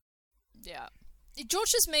 Yeah.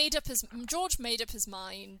 George made up his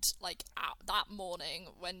mind like that morning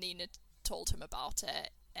when Nina told him about it,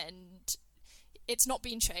 and it's not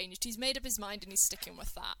been changed. He's made up his mind and he's sticking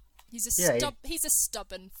with that. He's a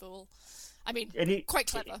stubborn fool. I mean, quite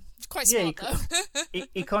clever, quite smart though.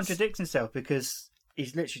 he contradicts himself because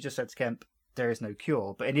he's literally just said to Kemp, "There is no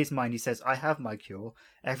cure," but in his mind he says, "I have my cure.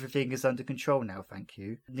 Everything is under control now, thank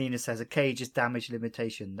you." Nina says, "A cage is damage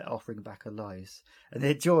limitation. They're offering back her lives." And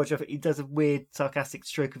then George, he does a weird sarcastic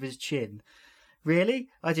stroke of his chin. "Really?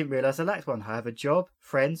 I didn't realise I lacked one. I have a job,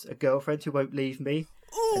 friends, a girlfriend who won't leave me."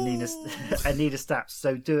 And Nina snaps,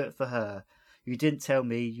 "So do it for her. You didn't tell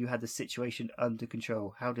me you had the situation under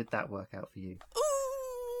control. How did that work out for you?"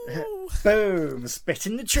 Ooh. Boom!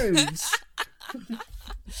 Spitting the truths.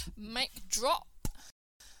 Mic drop.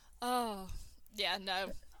 Oh, yeah,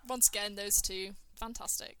 no. Once again, those two,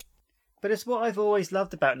 fantastic. But it's what I've always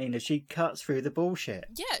loved about Nina. She cuts through the bullshit.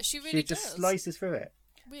 Yeah, she really does. She just slices through it.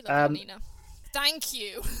 We love Nina. Thank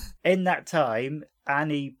you. In that time,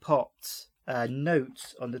 Annie popped a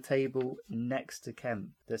note on the table next to Kemp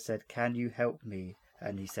that said, "Can you help me?"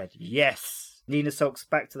 And he said, "Yes." Nina sulks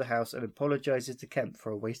back to the house and apologises to Kemp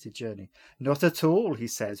for a wasted journey. "Not at all," he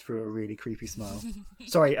says through a really creepy smile.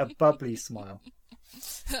 Sorry, a bubbly smile.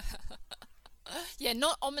 Yeah,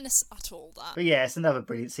 not ominous at all, that. But yeah, it's another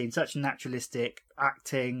brilliant scene. Such naturalistic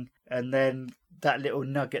acting. And then that little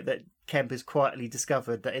nugget that Kemp has quietly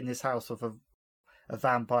discovered that in this house of a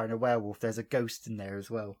vampire and a werewolf, there's a ghost in there as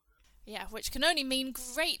well. Yeah, which can only mean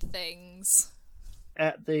great things.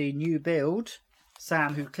 At the new build,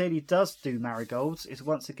 Sam, who clearly does do marigolds, is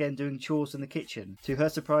once again doing chores in the kitchen. To her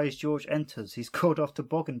surprise, George enters. He's called off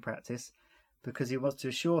toboggan practice because he wants to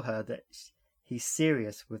assure her that he's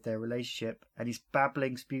serious with their relationship, and his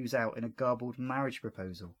babbling spews out in a garbled marriage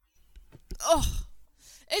proposal. Oh,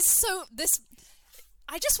 it's so...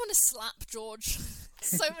 I just want to slap George.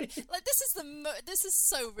 This is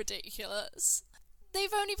so ridiculous.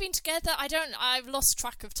 They've only been together, I've lost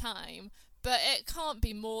track of time, but it can't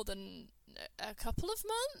be more than a couple of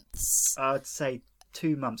months. I'd say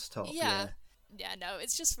 2 months top. Yeah, no,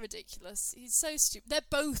 it's just ridiculous. He's so stupid. They're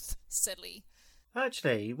both silly.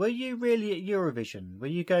 Actually, were you really at Eurovision? Were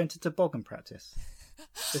you going to toboggan practice?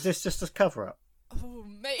 Is this just a cover-up? Oh,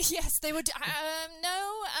 yes, they would.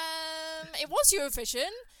 It was Eurovision.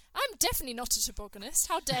 I'm definitely not a tobogganist.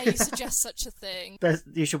 How dare you suggest such a thing?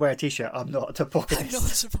 You should wear a t-shirt. I'm not a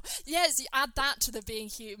tobogganist. Yes, add that to the Being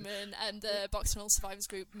Human and the Boxing All Survivors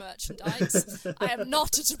Group merchandise. I am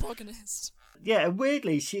not a tobogganist. Yeah, and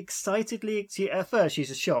weirdly, at first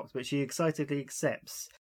she's shocked, but she excitedly accepts.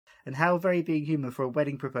 And how very Being Human for a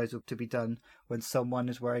wedding proposal to be done when someone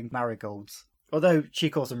is wearing marigolds. Although she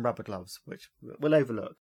calls them rubber gloves, which we'll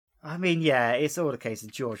overlook. I mean, yeah, it's all a case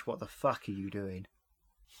of, "George, what the fuck are you doing?"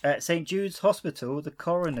 At St. Jude's Hospital, the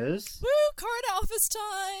coroners... Woo, coroner office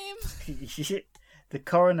time! The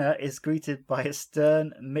coroner is greeted by a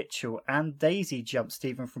stern Mitchell, and Daisy jumps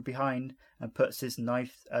Stephen from behind and puts a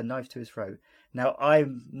knife to his throat. Now,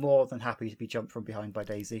 I'm more than happy to be jumped from behind by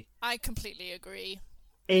Daisy. I completely agree.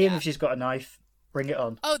 Even if she's got a knife, bring it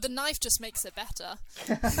on. Oh, the knife just makes it better.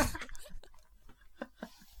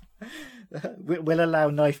 We'll allow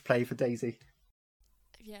knife play for Daisy.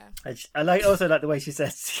 Yeah. I also like the way she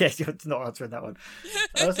says, yes, you're not answering that one.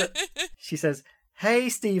 She says, "Hey,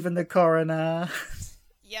 Stephen the coroner."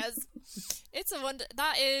 Yes. It's a wonder.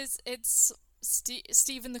 It's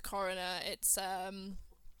Stephen the coroner. It's, a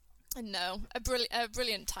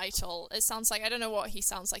brilliant title. It sounds like, I don't know what he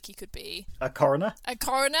sounds like he could be. A coroner? A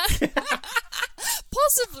coroner?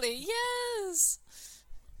 Possibly, yes.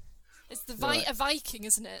 It's a Viking,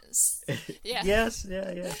 isn't it? Yeah. Yes,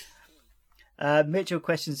 yeah. Mitchell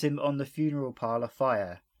questions him on the funeral parlour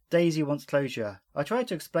fire. Daisy wants closure. I tried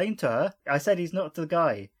to explain to her. I said he's not the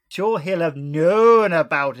guy. Sure, he'll have known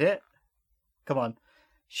about it. Come on.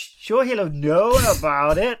 Sure, he'll have known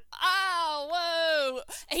about it. Ow, whoa.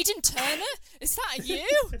 Aidan Turner? Is that you?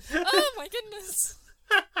 Oh, my goodness.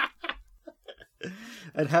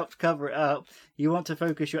 And helped cover it up. You want to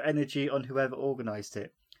focus your energy on whoever organised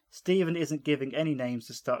it. Stephen isn't giving any names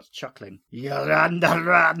and starts chuckling. You run.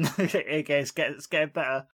 It's getting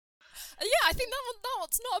better. Yeah, I think that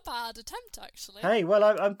one's not a bad attempt, actually. Hey, well,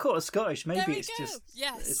 I'm caught as Scottish. Maybe it's go. just...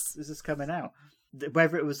 Yes. It's just coming out.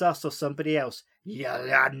 Whether it was us or somebody else. You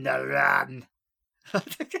run.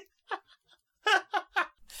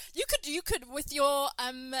 you could, with your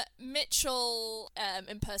Mitchell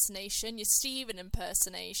impersonation, your Stephen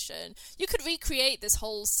impersonation, you could recreate this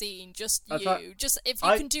whole scene. Just if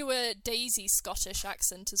you can do a Daisy Scottish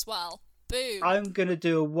accent as well. Boom. I'm going to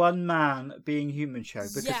do a one-man Being Human show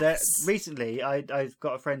because recently I've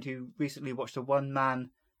got a friend who recently watched a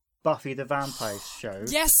one-man Buffy the Vampire show.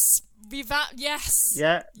 Yes. Yes.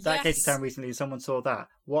 Yeah, that came to town recently and someone saw that.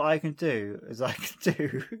 What I can do is I can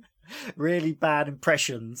do really bad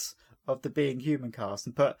impressions of the Being Human cast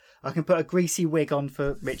and I can put a greasy wig on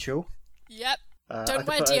for Mitchell. Yep. Don't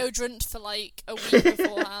wear deodorant for like a week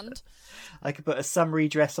beforehand. I could put a summery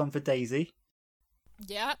dress on for Daisy.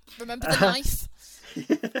 Yeah, remember the knife.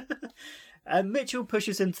 And Mitchell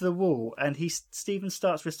pushes into the wall and Stephen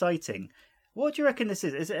starts reciting. What do you reckon this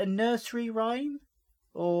is? Is it a nursery rhyme?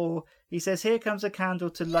 Or he says, here comes a candle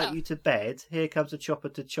to light you to bed, here comes a chopper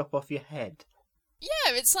to chop off your head.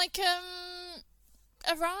 Yeah, it's like a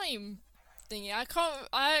rhyme thingy.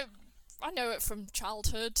 I know it from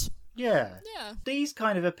childhood. Yeah. These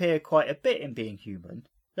kind of appear quite a bit in Being Human.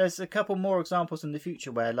 There's a couple more examples in the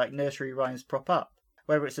future where like nursery rhymes prop up.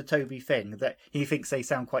 Whether it's a Toby thing that he thinks they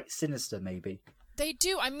sound quite sinister, maybe. They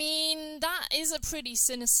do. I mean, that is a pretty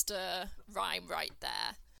sinister rhyme right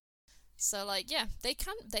there. So, like, yeah, they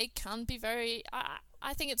can be very.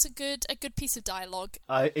 I think it's a good piece of dialogue.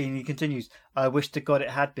 And he continues. I wish to God it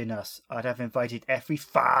had been us. I'd have invited every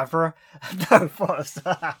father. No, what was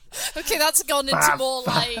that? Okay, that's gone into more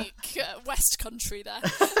like West Country there.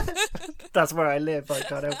 That's where I live. I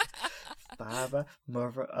can't help. Father,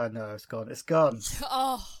 mother. Oh no, it's gone. It's gone.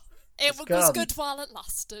 Oh, it was good while it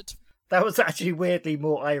lasted. That was actually weirdly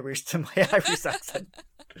more Irish to my Irish accent.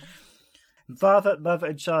 Father, mother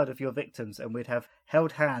and child of your victims, and we'd have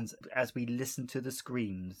held hands as we listened to the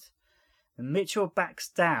screams. And Mitchell backs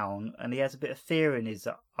down and he has a bit of fear in his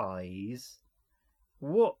eyes.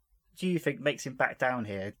 What do you think makes him back down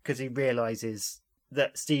here? Because he realises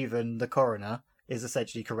that Stephen, the coroner, is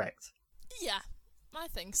essentially correct. Yeah, I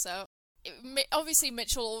think so. Obviously,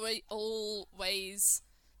 Mitchell always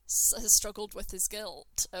has struggled with his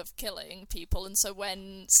guilt of killing people, and so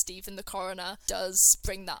when Stephen the coroner does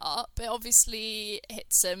bring that up, it obviously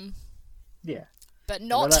hits him. Yeah. But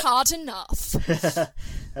not hard enough.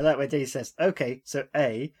 I like when Dee says, okay, so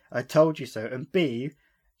A, I told you so, and B,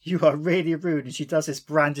 you are really rude, and she does this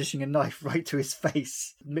brandishing a knife right to his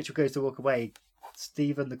face. Mitchell goes to walk away.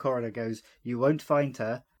 Stephen the coroner goes, you won't find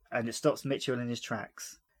her, and it stops Mitchell in his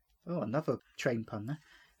tracks. Oh, another train pun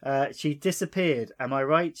there. She disappeared, am I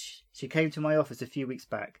right? She came to my office a few weeks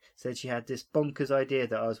back, said she had this bonkers idea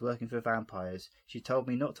that I was working for vampires. She told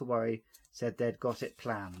me not to worry, said they'd got it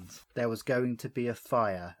planned. There was going to be a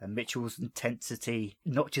fire, and Mitchell's intensity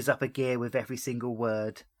notches up a gear with every single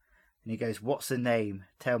word. And he goes, what's the name?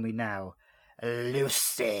 Tell me now.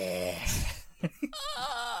 Lucy.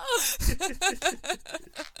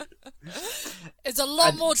 It's a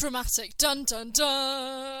lot more dramatic. Dun dun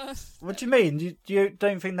dun. What do you mean? You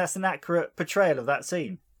don't think that's an accurate portrayal of that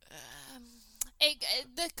scene?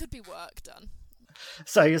 There could be work done.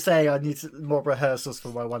 So you're saying I need more rehearsals for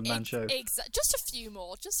my one-man show? Just a few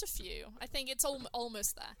more. Just a few. I think it's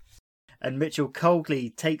almost there. And Mitchell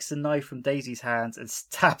coldly takes the knife from Daisy's hands and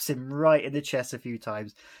stabs him right in the chest a few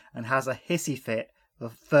times and has a hissy fit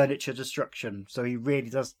of furniture destruction. So he really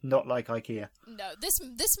does not like IKEA. No, this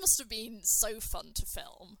must have been so fun to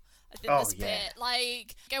film. I think this bit,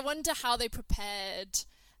 like, I wonder how they prepared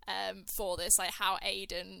for this. Like, how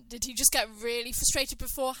Aidan, did he just get really frustrated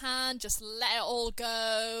beforehand, just let it all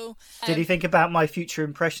go? Did he think about my future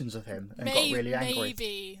impressions of him and got really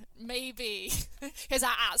angry? Maybe. Because at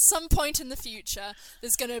some point in the future,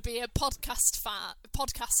 there's going to be a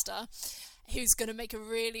podcaster who's going to make a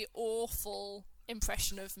really awful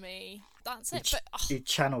impression of me. That's it. He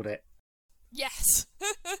channeled it. Yes.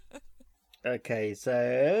 Okay,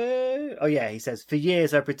 so... Oh yeah, he says, for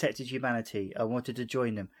years I protected humanity. I wanted to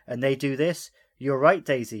join them. And they do this? You're right,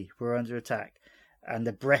 Daisy. We're under attack. And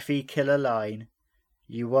the breathy killer line,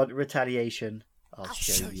 you want retaliation? I'll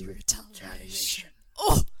show you retaliation.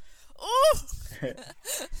 Oh!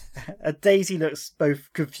 Daisy looks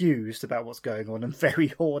both confused about what's going on and very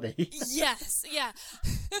horny. Yes, yeah.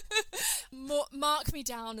 Mark me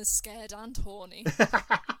down as scared and horny.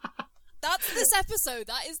 That's this episode.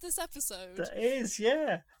 That is this episode. That is,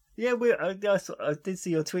 yeah. Yeah, I did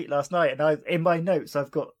see your tweet last night, and in my notes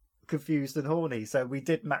I've got confused and horny, so we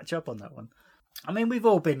did match up on that one. I mean, we've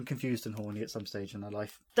all been confused and horny at some stage in our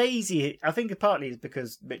life. Daisy, I think partly is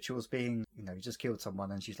because Mitchell's being, he just killed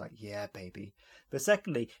someone and she's like, yeah, baby. But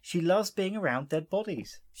secondly, she loves being around dead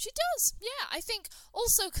bodies. She does, yeah. I think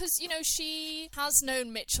also because, she has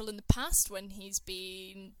known Mitchell in the past when he's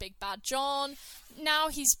been Big Bad John. Now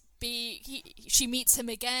she meets him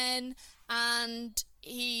again and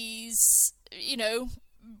he's,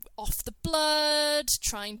 off the blood,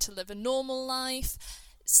 trying to live a normal life.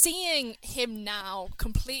 Seeing him now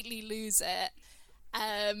completely lose it,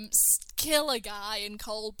 kill a guy in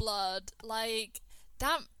cold blood,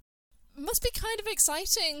 that must be kind of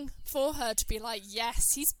exciting for her to be like,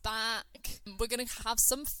 yes, he's back, we're gonna have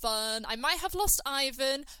some fun. I might have lost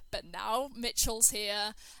Ivan, but now Mitchell's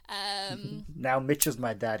here. Now Mitchell's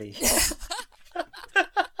my daddy. I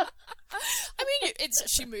mean,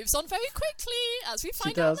 she moves on very quickly, as we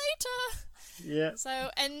find out later. Yeah.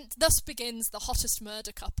 So, and thus begins the hottest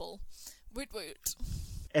murder couple. Woot woot.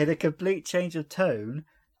 In a complete change of tone,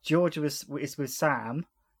 George is with Sam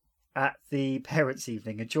at the parents'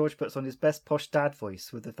 evening, and George puts on his best posh dad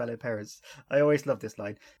voice with the fellow parents. I always love this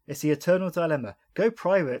line. It's the eternal dilemma. Go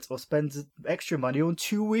private or spend extra money on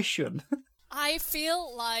tuition. I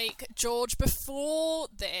feel like George, before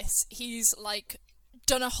this, he's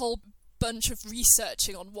done a whole bunch of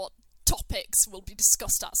researching on what topics will be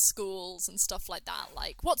discussed at schools and stuff like that.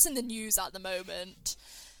 What's in the news at the moment?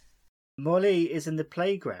 Molly is in the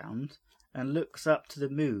playground and looks up to the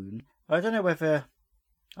moon. I don't know whether...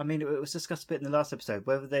 it was discussed a bit in the last episode,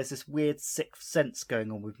 whether there's this weird sixth sense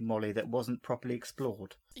going on with Molly that wasn't properly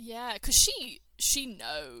explored. Yeah, because she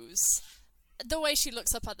knows. The way she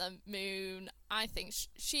looks up at the moon, I think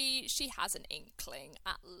she has an inkling,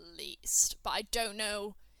 at least. But I don't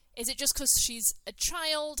know... Is it just because she's a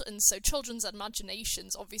child, and so children's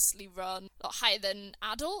imaginations obviously run a lot higher than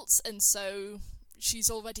adults, and so she's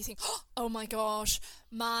already thinking, oh my gosh,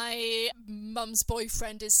 my mum's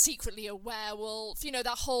boyfriend is secretly a werewolf, that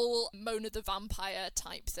whole Mona the Vampire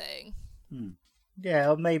type thing.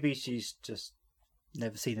 Yeah, or maybe she's just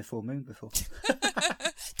never seen a full moon before.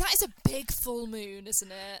 That is a big full moon,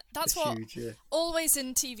 isn't it? That's what huge, yeah. Always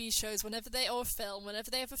in TV shows, whenever they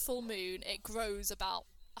have a full moon, it grows about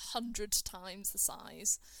 100 times the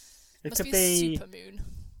size. It Must could be a be supermoon.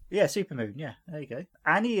 Yeah, supermoon. Yeah, there you go.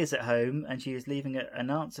 Annie is at home and she is leaving an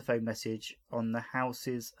answer phone message on the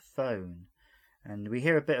house's phone. And we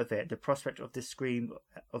hear a bit of it. The prospect of this scream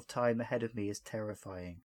of time ahead of me is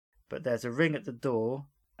terrifying. But there's a ring at the door.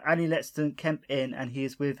 Annie lets Kemp in and he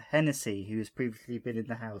is with Hennessy, who has previously been in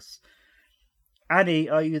the house. Annie,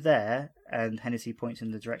 are you there? And Hennessy points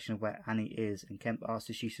in the direction of where Annie is, and Kemp asks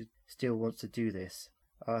if she still wants to do this.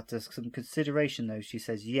 After some consideration, though, she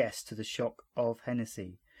says yes to the shock of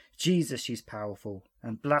Hennessy. Jesus, she's powerful,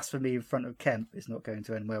 and blasphemy in front of Kemp is not going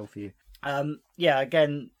to end well for you. Yeah,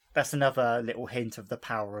 again, that's another little hint of the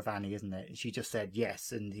power of Annie, isn't it? She just said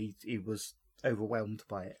yes, and he was overwhelmed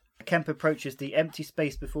by it. Kemp approaches the empty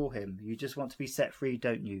space before him. You just want to be set free,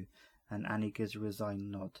 don't you? And Annie gives a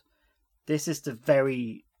resigned nod. This is the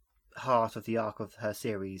very heart of the arc of her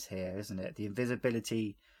series here, isn't it? The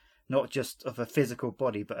invisibility, not just of a physical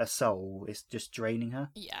body, but a soul, is just draining her.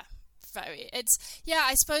 Yeah, very.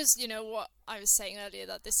 I suppose, what I was saying earlier,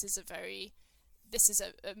 that this is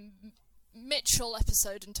a Mitchell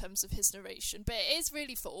episode in terms of his narration, but it is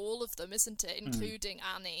really for all of them, isn't it? Including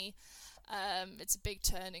Annie. It's a big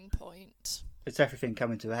turning point. It's everything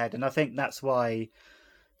coming to a head, and I think that's why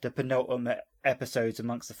the penultimate episodes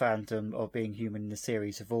amongst the fandom of Being Human in the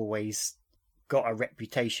series have always got a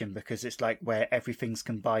reputation, because it's like where everything's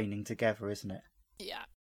combining together, isn't it? Yeah.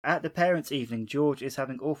 At the parents' evening, George is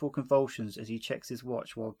having awful convulsions as he checks his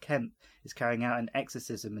watch while Kemp is carrying out an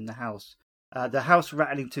exorcism in the house. The house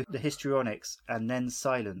rattling to the histrionics, and then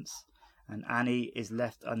silence, and Annie is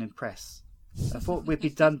left unimpressed. I thought we'd be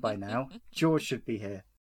done by now. George should be here.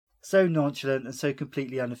 So nonchalant and so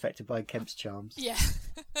completely unaffected by Kemp's charms. Yeah.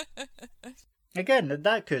 Again,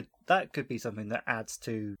 that could be something that adds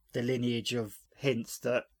to the lineage of hints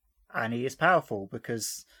that Annie is powerful,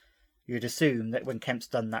 because you'd assume that when Kemp's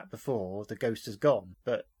done that before, the ghost is gone,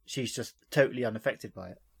 but she's just totally unaffected by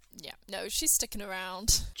it. Yeah, no, she's sticking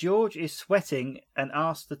around. George is sweating and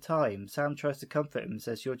asks the time. Sam tries to comfort him and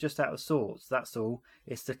says, "You're just out of sorts, that's all.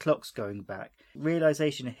 It's the clocks going back."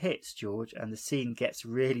 Realisation hits George and the scene gets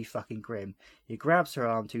really fucking grim. He grabs her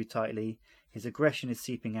arm too tightly, his aggression is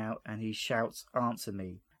seeping out, and he shouts, "Answer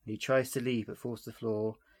me." He tries to leave but falls to the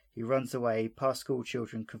floor. He runs away, past school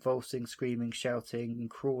children, convulsing, screaming, shouting and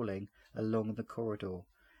crawling along the corridor.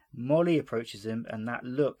 Molly approaches him, and that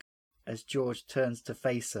look as George turns to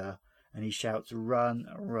face her, and he shouts, "Run,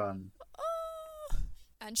 run."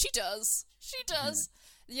 And she does.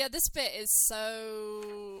 Yeah, this bit is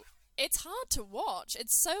so... It's hard to watch.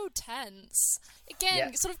 It's so tense.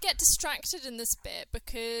 Again, sort of get distracted in this bit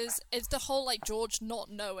because it's the whole, like, George not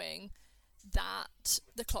knowing that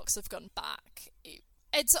the clocks have gone back.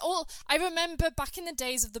 It's all... I remember back in the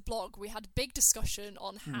days of the blog, we had a big discussion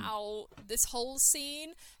on how this whole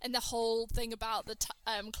scene and the whole thing about the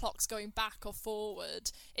clocks going back or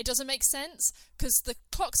forward, it doesn't make sense because the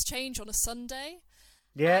clocks change on a Sunday.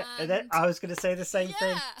 Yeah, and I was going to say the same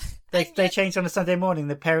thing. They changed on a Sunday morning.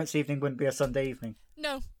 The parents' evening wouldn't be a Sunday evening.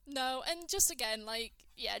 No. And just again, like,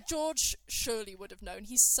 yeah, George surely would have known.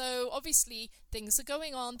 He's so... Obviously, things are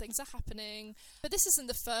going on, things are happening. But this isn't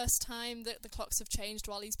the first time that the clocks have changed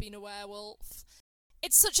while he's been a werewolf.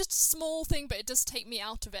 It's such a small thing, but it does take me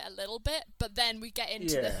out of it a little bit. But then we get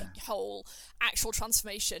into the whole actual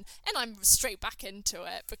transformation. And I'm straight back into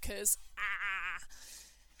it because...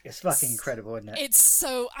 It's fucking incredible, isn't it? It's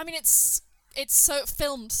so... I mean, it's so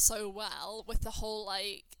filmed so well with the whole,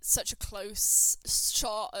 like, such a close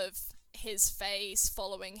shot of his face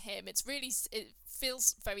following him. It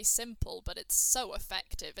feels very simple, but it's so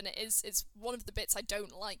effective, and it's one of the bits I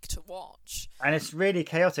don't like to watch. And it's really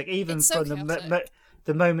chaotic, even from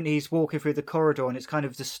the moment he's walking through the corridor, and it's kind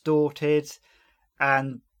of distorted,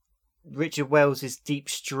 and Richard Wells' deep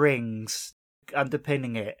strings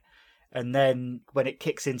underpinning it, and then when it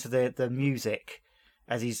kicks into the music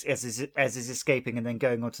as he's escaping and then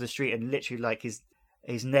going onto the street, and literally like his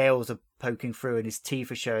nails are poking through and his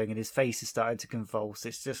teeth are showing and his face is starting to convulse.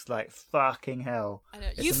 It's just like fucking hell. I know.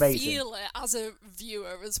 You amazing. Feel it as a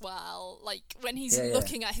viewer as well. Like when he's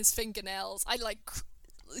looking at his fingernails, I like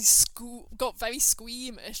got very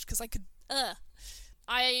squeamish because I could.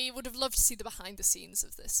 I would have loved to see the behind the scenes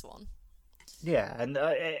of this one. Yeah, and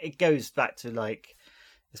it goes back to, like,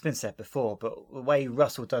 it's been said before, but the way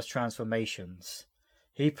Russell does transformations,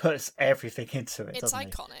 he puts everything into it. It's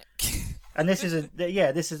iconic. And this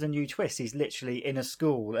is a new twist. He's literally in a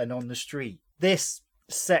school and on the street. This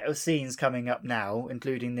set of scenes coming up now,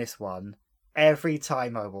 including this one, every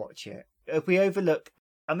time I watch it, if we overlook,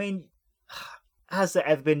 I mean, has there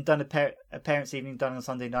ever been done a parents' evening done on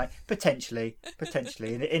Sunday night? Potentially.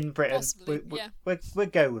 In Britain, we'll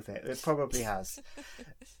go with it. It probably has.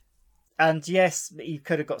 And yes, he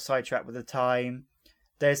could have got sidetracked with the time.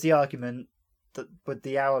 There's the argument that would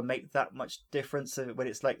the hour make that much difference when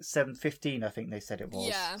it's like 7:15? I think they said it was.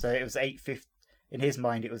 Yeah. So it was 8:15. In his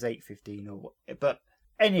mind, it was 8:15. But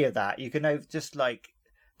any of that, you can just like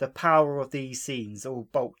the power of these scenes all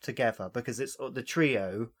bolt together because it's the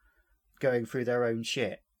trio going through their own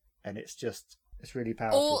shit, and it's really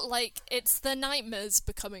powerful. Or like it's the nightmares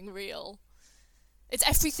becoming real. It's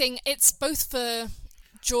everything. It's both for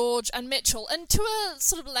George and Mitchell, and to a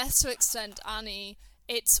sort of lesser extent Annie.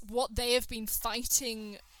 It's what they have been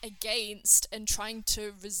fighting against and trying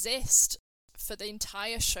to resist for the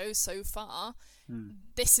entire show so far.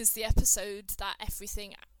 This is the episode that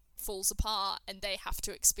everything falls apart and they have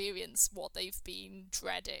to experience what they've been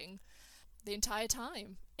dreading the entire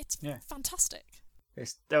time. It's fantastic.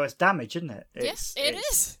 It's damage, isn't it? Yes, it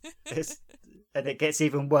is. And it gets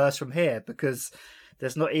even worse from here because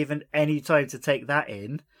there's not even any time to take that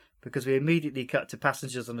in. Because we immediately cut to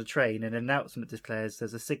passengers on the train and an announcement declares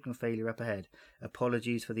there's a signal failure up ahead.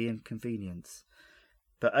 Apologies for the inconvenience.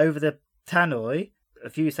 But over the tannoy,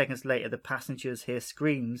 a few seconds later, the passengers hear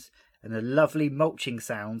screams and the lovely mulching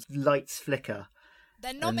sounds, lights flicker.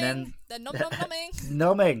 They're numbing. They're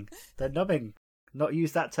numbing. They're numbing. Not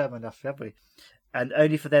used that term enough, have we? And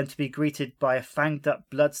only for them to be greeted by a fanged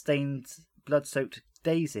up, blood-soaked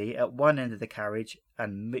Daisy at one end of the carriage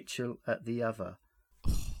and Mitchell at the other.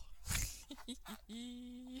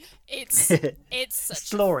 It's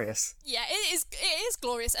glorious. Yeah, it is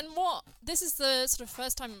glorious. And this is the sort of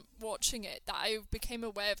first time watching it that I became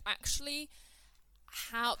aware of actually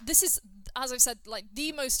how this is, as I've said, like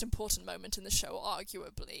the most important moment in the show,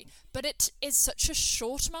 arguably. But it is such a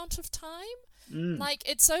short amount of time. Like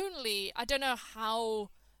it's only, I don't know how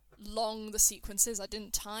long the sequence is. I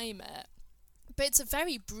didn't time it. But it's a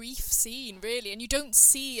very brief scene, really, and you don't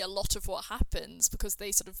see a lot of what happens because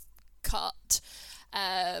they sort of cut.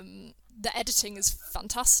 The editing is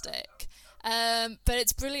fantastic, but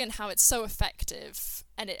it's brilliant how it's so effective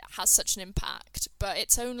and it has such an impact. But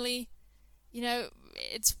it's only,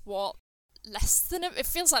 it's it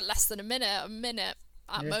feels like less than a minute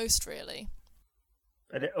at most, really.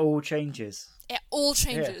 And it all changes. Yeah.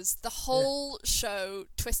 The whole show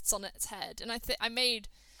twists on its head, and I made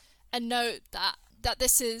a note that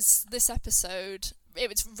this episode,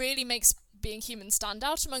 it really makes Being Human stand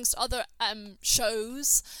out amongst other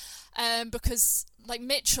shows, because like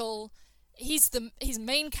Mitchell, he's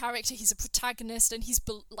main character, he's a protagonist, and he's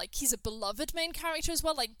a beloved main character as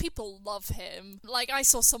well. Like, people love him. Like, I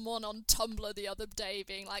saw someone on Tumblr the other day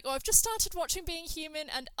being like, oh, I've just started watching Being Human,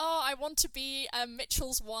 and I want to be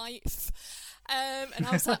Mitchell's wife. And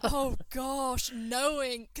I was like, oh gosh,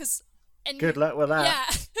 knowing, because... Good luck with that.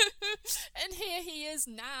 Yeah. And here he is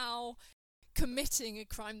now committing a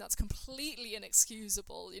crime that's completely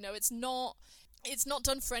inexcusable. You know, it's not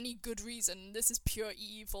done for any good reason. This is pure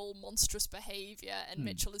evil, monstrous behaviour, and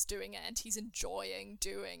Mitchell is doing it, and he's enjoying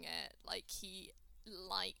doing it. Like, he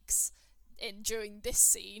likes during this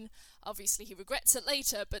scene. Obviously, he regrets it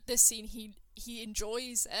later, but this scene, he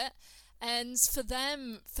enjoys it. And for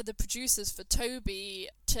the producers, for Toby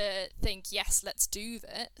to think, yes, let's do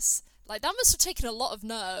this, like, that must have taken a lot of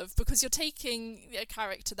nerve, because you're taking a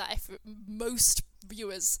character that most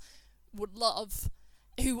viewers would love,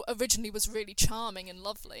 who originally was really charming and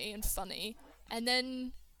lovely and funny, and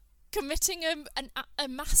then committing a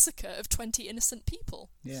massacre of 20 innocent people.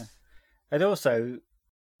 Yeah. And also,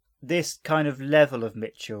 this kind of level of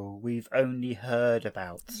Mitchell we've only heard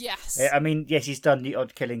about. Yes. I mean, yes, he's done the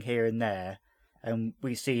odd killing here and there, and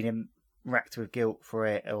we've seen him racked with guilt for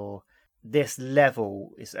it, or this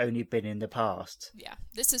level has only been in the past. Yeah.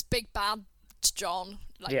 This is Big Bad John,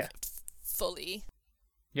 like, fully.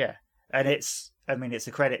 Yeah. And it's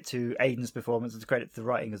a credit to Aidan's performance, it's a credit to the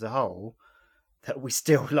writing as a whole, that we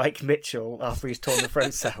still like Mitchell after he's torn the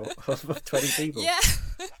throats out of 20 people. Yeah.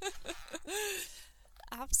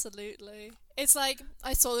 Absolutely. It's like,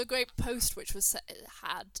 I saw a great post which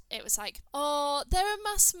it was like, oh, they're a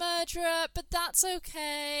mass murderer, but that's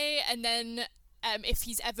okay. And then if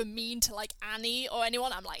he's ever mean to, like, Annie or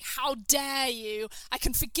anyone, I'm like, how dare you? I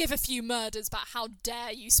can forgive a few murders, but how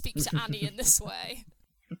dare you speak to Annie in this way?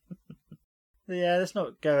 Yeah, let's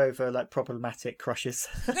not go over, like, problematic crushes.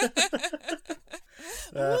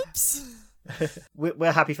 Whoops.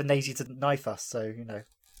 We're happy for Nazy to knife us, so, you know.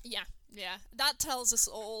 Yeah. That tells us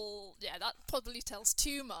all... Yeah, that probably tells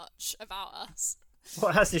too much about us.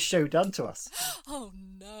 What has this show done to us? Oh,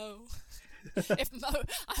 no.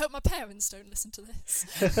 I hope my parents don't listen to this.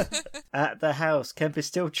 At the house, Kemp is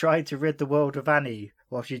still trying to rid the world of Annie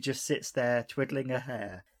while she just sits there twiddling her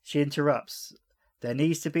hair. She interrupts. There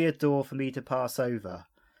needs to be a door for me to pass over.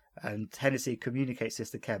 And Hennessy communicates this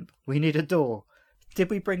to Kemp. We need a door. Did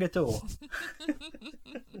we bring a door?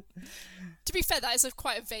 To be fair, that is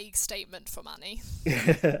quite a vague statement from Annie.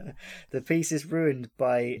 The piece is ruined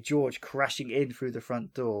by George crashing in through the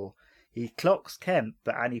front door. He clocks Kemp,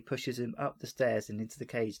 but Annie pushes him up the stairs and into the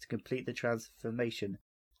cage to complete the transformation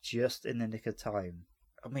just in the nick of time.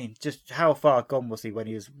 I mean, just how far gone was he when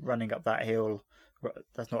he was running up that hill?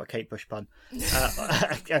 That's not a Kate Bush pun.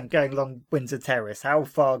 And going along Windsor Terrace. How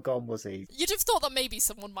far gone was he? You'd have thought that maybe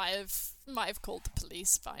someone might have called the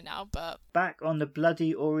police by now, but... Back on the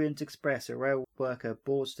bloody Orient Express, a rail worker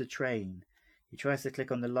boards the train. He tries to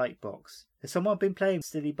click on the light box. Has someone been playing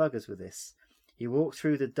silly buggers with this? He walks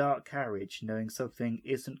through the dark carriage, knowing something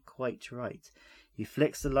isn't quite right. He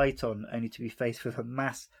flicks the light on, only to be faced with a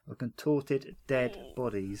mass of contorted, dead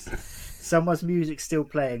bodies. Someone's music still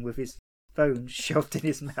playing with his phone shoved in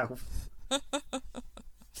his mouth.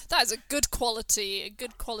 That is a good quality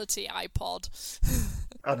iPod.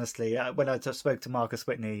 Honestly, when I spoke to Marcus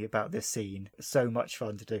Whitney about this scene, so much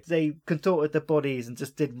fun to do. They contorted the bodies and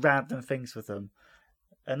just did random things with them.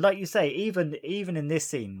 And like you say, even in this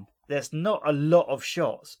scene, there's not a lot of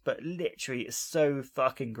shots, but literally it's so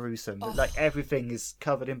fucking gruesome. Oh. Like, everything is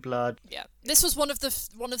covered in blood. Yeah, this was one of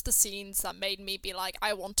the scenes that made me be like,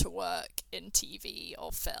 I want to work in TV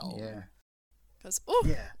or film. Yeah, because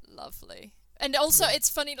lovely. And also, it's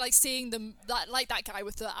funny, like, seeing them, like that guy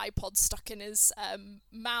with the iPod stuck in his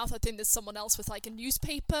mouth. I think there's someone else with, like, a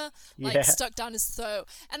newspaper, like, stuck down his throat.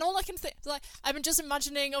 And all I can think, like, I'm just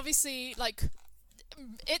imagining, obviously, like,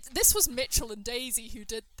 this was Mitchell and Daisy who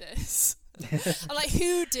did this. And, like,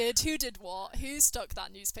 who did what? Who stuck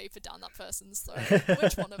that newspaper down that person's throat?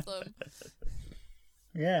 Which one of them?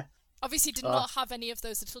 Yeah. Obviously did not have any of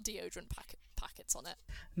those little deodorant packets on it.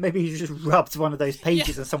 Maybe you just rubbed one of those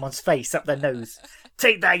pages on someone's face up their nose.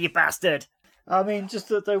 Take that, you bastard! I mean, just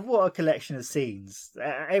what a collection of scenes.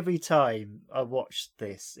 Every time I watch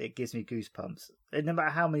this, it gives me goosebumps. And no matter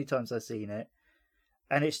how many times I've seen it.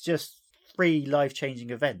 And it's just 3 life-changing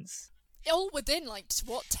events. All within, like,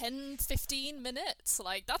 10, 15 minutes.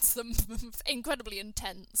 Like, that's incredibly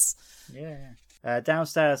intense. Yeah.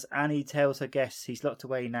 Downstairs, Annie tells her guests he's locked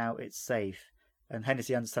away now, it's safe. And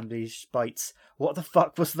Hennessy understandably spites, what the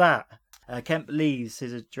fuck was that? Kemp leaves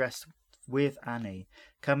his address with Annie.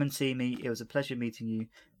 Come and see me. It was a pleasure meeting you.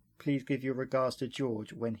 Please give your regards to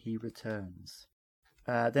George when he returns.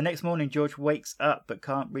 The next morning, George wakes up but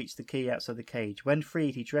can't reach the key outside the cage. When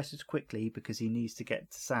freed, he dresses quickly because he needs to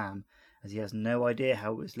get to Sam, as he has no idea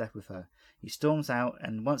how it was left with her. He storms out,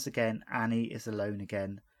 and once again, Annie is alone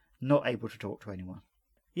again, not able to talk to anyone.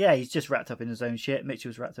 Yeah, he's just wrapped up in his own shit.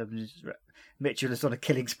 Mitchell's wrapped up in his... Mitchell is on a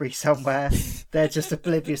killing spree somewhere. They're just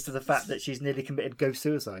oblivious to the fact that she's nearly committed ghost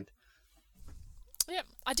suicide. Yeah,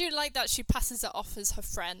 I do like that she passes it off as her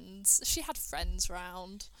friends. She had friends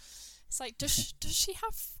round. It's like, does she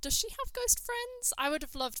have ghost friends? I would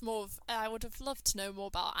have loved to know more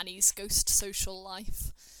about Annie's ghost social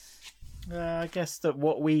life. I guess that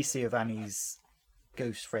what we see of Annie's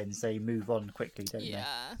ghost friends, they move on quickly, don't they?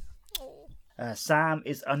 Yeah. Oh. Sam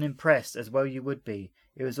is unimpressed, as well you would be.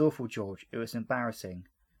 It was awful, George. It was embarrassing.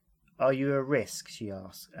 Are you a risk? She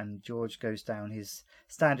asks, and George goes down his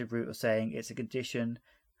standard route of saying it's a condition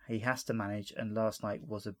he has to manage, and last night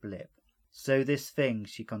was a blip. So this thing,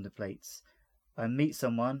 she contemplates. I meet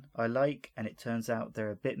someone I like, and it turns out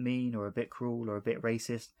they're a bit mean, or a bit cruel, or a bit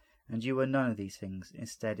racist, and you are none of these things.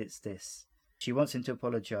 Instead, it's this. She wants him to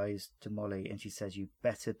apologise to Molly, and she says, you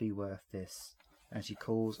better be worth this. And she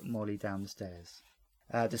calls Molly down the stairs.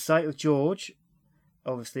 The sight of George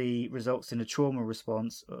obviously results in a trauma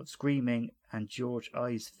response of screaming, and George's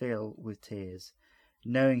eyes fill with tears.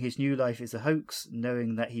 Knowing his new life is a hoax,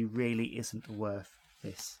 knowing that he really isn't worth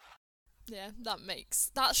this. Yeah,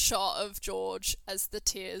 that shot of George as the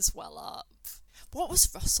tears well up. What was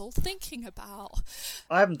Russell thinking about?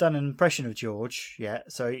 I haven't done an impression of George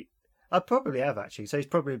yet, so I probably have actually. So he's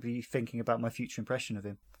probably thinking about my future impression of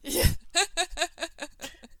him. Yeah.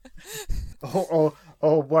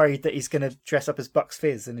 or worried that he's going to dress up as Bucks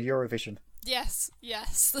Fizz in the Eurovision. Yes.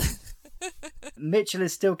 Mitchell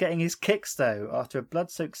is still getting his kicks though. After a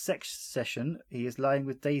blood-soaked sex session, he is lying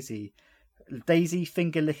with Daisy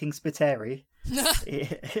finger-licking Spiteri.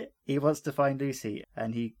 He wants to find Lucy,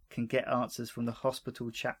 and he can get answers from the hospital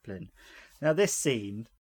chaplain. Now this scene,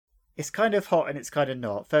 it's kind of hot and it's kind of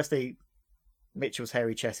not. Firstly, Mitchell's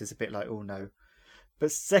hairy chest is a bit like, oh no.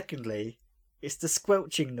 But secondly, it's the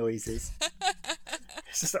squelching noises.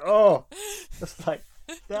 It's just just like,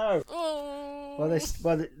 no. Oh.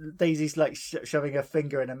 While Daisy's like shoving her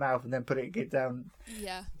finger in her mouth and then putting it down.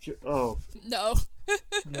 Yeah. Oh. No.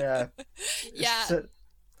 Yeah. Yeah. So,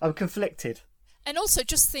 I'm conflicted. And also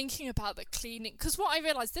just thinking about the cleaning, because what I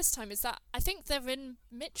realised this time is that I think they're in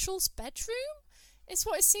Mitchell's bedroom, is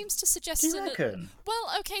what it seems to suggest. Do you reckon?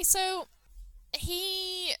 Well, okay, so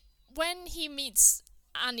when he meets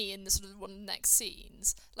Annie in the sort of one of the next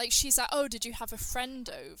scenes, like she's like, oh, did you have a friend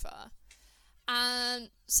over? And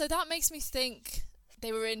so that makes me think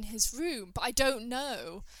they were in his room, but I don't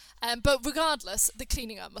know. But regardless, the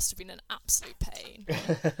cleaning up must have been an absolute pain.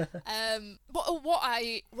 What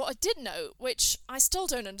I did know, which I still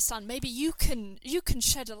don't understand, maybe you can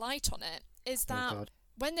shed a light on it, is that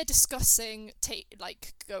when they're discussing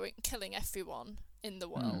killing everyone in the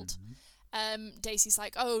world, Daisy's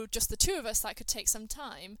like, oh, just the two of us, that could take some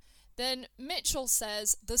time. Then Mitchell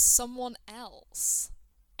says there's someone else,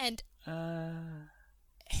 and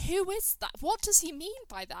who is that? What does he mean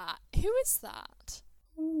by that? Who is that?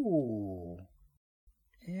 Ooh.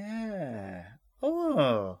 Yeah.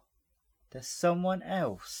 Oh. There's someone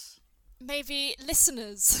else. Maybe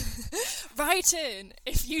listeners, write in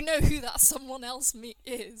if you know who that someone else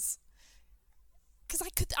is. Because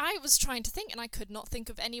I was trying to think and I could not think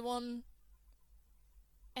of anyone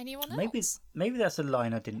else. Maybe that's a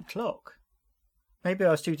line I didn't clock. Maybe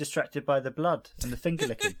I was too distracted by the blood and the finger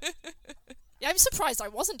licking. Yeah, I'm surprised I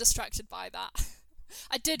wasn't distracted by that.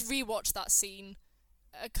 I did rewatch that scene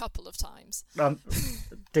a couple of times.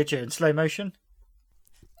 Did you in slow motion?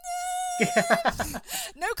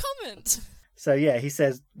 No comment. So yeah, he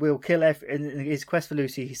says we'll kill in his quest for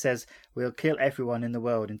Lucy. He says we'll kill everyone in the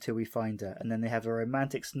world until we find her, and then they have a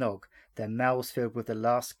romantic snog. Their mouths filled with the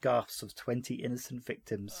last gasps of 20 innocent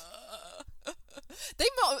victims.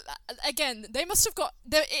 They must have got.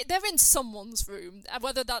 They're in someone's room,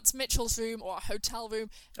 whether that's Mitchell's room or a hotel room,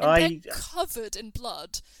 and they're covered in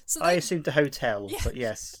blood. So I assumed a hotel, yeah. But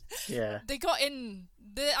yes, yeah. They got in.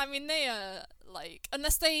 They are like,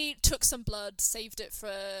 unless they took some blood, saved it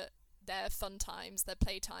for their fun times, their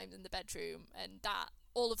playtime in the bedroom, and that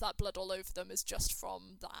all of that blood all over them is just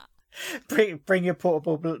from that. Bring your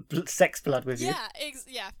portable sex blood with you.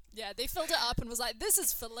 Yeah. They filled it up and was like, "This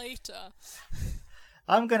is for later."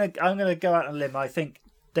 I'm gonna go out on a limb. I think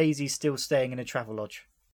Daisy's still staying in a travel lodge.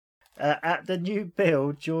 At the new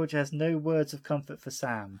build, George has no words of comfort for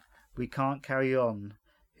Sam. We can't carry on.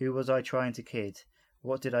 Who was I trying to kid?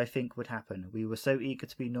 What did I think would happen? We were so eager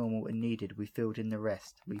to be normal and needed. We filled in the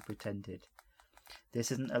rest. We pretended.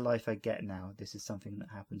 This isn't a life I get now. This is something that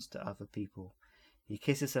happens to other people. He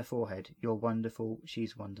kisses her forehead. You're wonderful.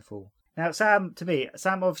 She's wonderful. Now, Sam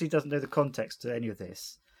obviously doesn't know the context to any of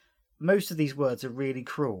this. Most of these words are really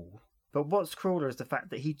cruel. But what's crueler is the fact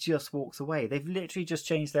that he just walks away. They've literally just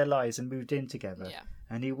changed their lives and moved in together. Yeah.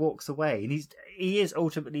 And he walks away. And he is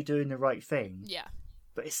ultimately doing the right thing. Yeah.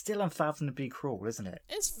 But it's still unfathomably cruel, isn't it?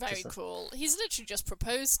 It's very cruel. He's literally just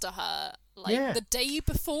proposed to her, the day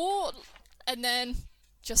before, and then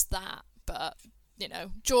just that. But,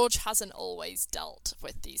 George hasn't always dealt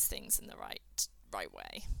with these things in the right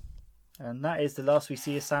way. And that is the last we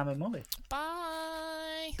see of Sam and Molly.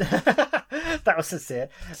 Bye. That was sincere.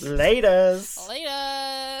 Laters.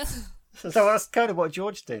 Later. So that's kind of what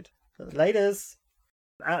George did. Laters.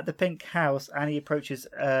 At the pink house, Annie approaches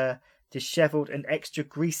dishevelled and extra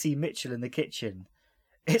greasy Mitchell in the kitchen.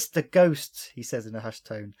 It's the ghost, he says in a hushed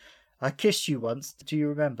tone. I kissed you once, do you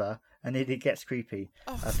remember? And then it gets creepy.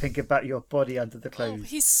 Oh. I think about your body under the clothes. Oh,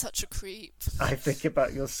 he's such a creep. I think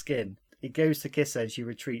about your skin. He goes to kiss her and she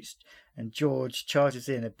retreats, and George charges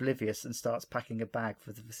in oblivious and starts packing a bag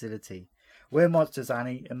for the facility. We're monsters,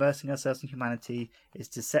 Annie. Immersing ourselves in humanity is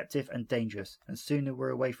deceptive and dangerous, and sooner we're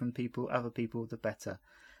away from other people, the better.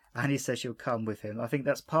 Annie says she'll come with him. I think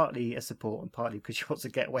that's partly a support and partly because she wants to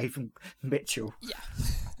get away from Mitchell.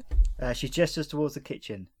 Yeah. She gestures towards the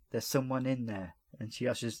kitchen. There's someone in there, and she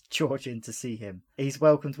ushers George in to see him. He's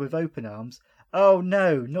welcomed with open arms. Oh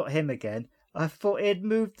no, not him again. I thought he'd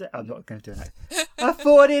moved... I'm not going to do that. I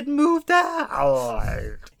thought he'd moved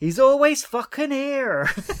out. He's always fucking here.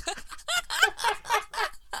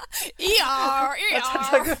 ER.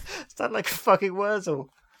 Sound like a fucking Wurzel.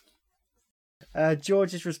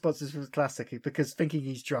 George's responses was classic because thinking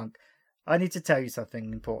he's drunk. I need to tell you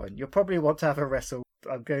something important. You'll probably want to have a wrestle.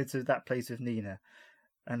 I'm going to that place with Nina.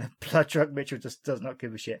 And a blood drunk Mitchell just does not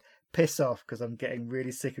give a shit. Piss off because I'm getting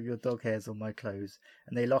really sick of your dog hairs on my clothes.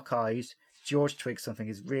 And they lock eyes. George twigs something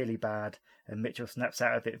is really bad. And Mitchell snaps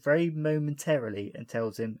out of it very momentarily and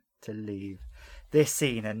tells him to leave. This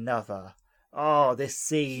scene, another. Oh, this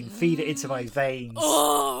scene. Feed it into my veins.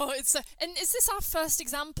 Oh, and is this our first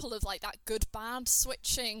example of that good-bad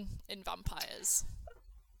switching in vampires?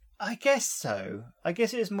 I guess so. I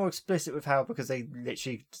guess it is more explicit with Hal because they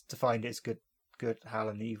literally defined it as good Hal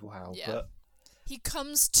and evil Hal. Yeah. But he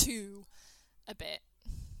comes to a bit.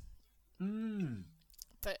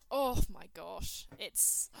 But oh my gosh,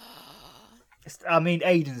 I mean,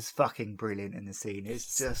 Aiden's fucking brilliant in the scene.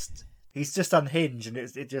 It's just he's just unhinged, and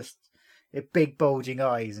it big bulging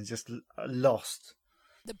eyes and just lost.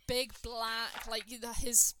 The big black,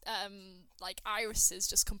 his iris is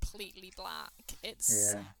just completely black.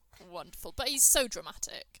 It's wonderful, but he's so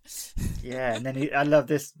dramatic. Yeah, and then I love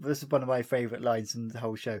this. This is one of my favourite lines in the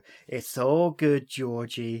whole show. It's all good,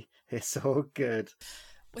 Georgie. It's all good.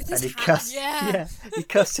 With his and he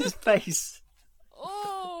cussed his face.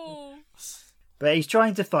 Oh. But he's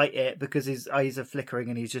trying to fight it because his eyes are flickering,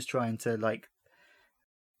 and he's just trying to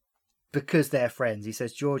because they're friends. He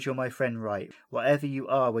says, George, you're my friend, right? Whatever you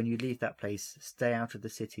are when you leave that place, stay out of the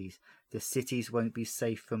cities. The cities won't be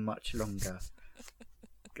safe for much longer.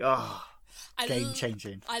 Game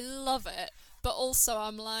changing. I love it. But also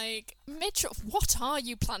I'm like, Mitchell, what are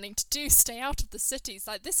you planning to do? Stay out of the cities.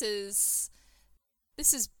 This is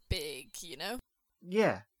big,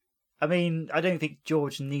 Yeah. I mean, I don't think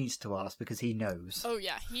George needs to ask because he knows. Oh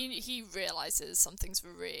yeah, he realises something's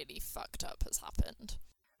really fucked up has happened.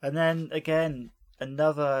 And then, again,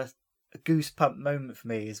 another goosebump moment for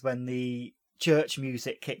me is when the church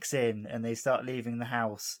music kicks in and they start leaving the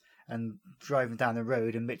house and driving down the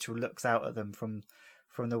road, and Mitchell looks out at them from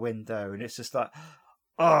the window, and it's just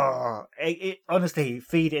it honestly,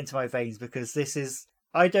 feed it into my veins, because this is...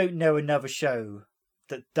 I don't know another show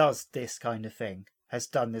that does this kind of thing, has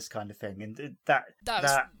done this kind of thing, and that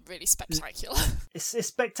was really spectacular. It's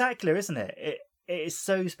spectacular, isn't it? It is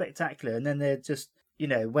so spectacular, and then they're just...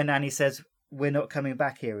 when Annie says, we're not coming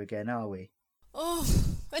back here again, are we? Oh,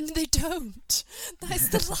 and they don't. That is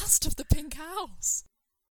the last of the pink house.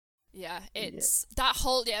 Yeah, it's that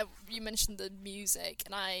whole... Yeah, you mentioned the music,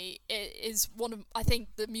 and I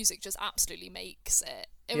think the music just absolutely makes it.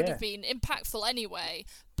 It would have been impactful anyway,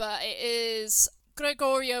 but it is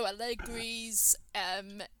Gregorio Allegri's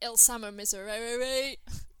Il Samo Miserere.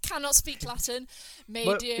 Cannot speak Latin.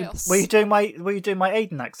 Were you doing my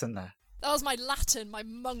Aiden accent there? That was my Latin, my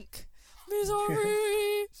monk.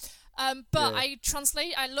 Misery. But I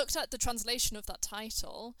looked at the translation of that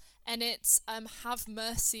title, and it's Have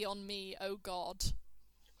Mercy on Me, O God.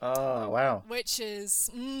 Oh, wow. Which is...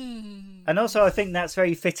 And also, I think that's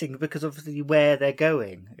very fitting because obviously where they're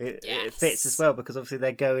going. It fits as well because obviously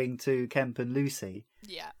they're going to Kemp and Lucy.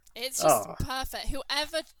 Yeah, it's just perfect.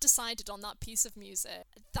 Whoever decided on that piece of music,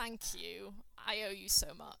 thank you. I owe you so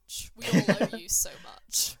much. We all owe you so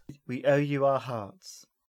much. We owe you our hearts.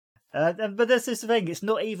 But there's this thing, it's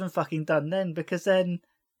not even fucking done then, because then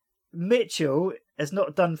Mitchell has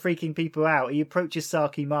not done freaking people out. He approaches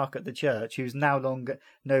Saki Mark at the church, who's no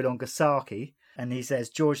longer Saki, and he says,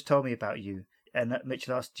 George told me about you. And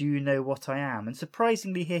Mitchell asks, do you know what I am? And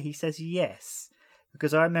surprisingly here he says yes,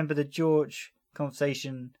 because I remember the George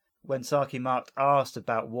conversation when Saki Mark asked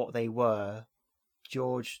about what they were.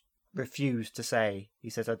 George refused to say. He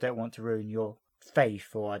says, I don't want to ruin your faith,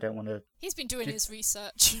 or I don't want to... He's been doing his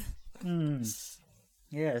research.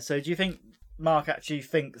 Yeah, so do you think Mark actually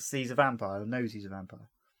thinks he's a vampire or knows he's a vampire?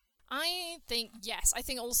 I think yes. I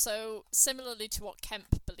think also, similarly to what Kemp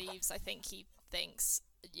believes, I think he thinks,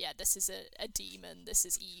 yeah, this is a demon, this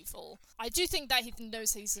is evil. I do think that he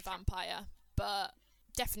knows he's a vampire, but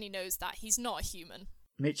definitely knows that he's not a human.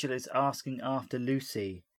 Mitchell is asking after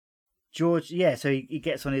Lucy. George, yeah, so he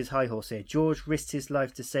gets on his high horse here. George risked his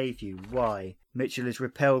life to save you. Why? Mitchell is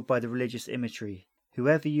repelled by the religious imagery.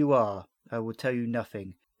 Whoever you are, I will tell you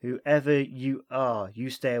nothing. Whoever you are, you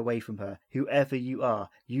stay away from her. Whoever you are,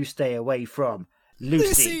 you stay away from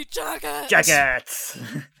Lucy Jaggett!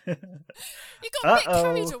 Jaggett! He got a bit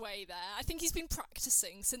carried away there. I think he's been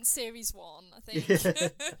practicing since series 1. I think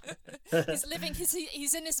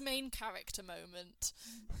he's in his main character moment.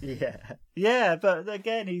 Yeah, but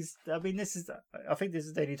again, I think this is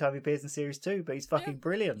the only time he appears in series 2, but he's fucking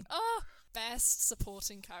brilliant. Oh, best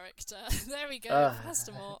supporting character. There we go,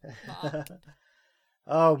 Pastor Mark.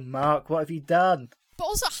 Oh, Mark, what have you done? But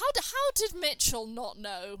also, how did Mitchell not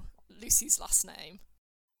know Lucy's last name?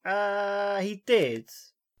 He did.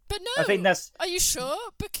 But no, I think that's... Are you sure?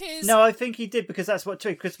 Because... No, I think he did, because that's what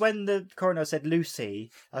took. Because when the coroner said Lucy,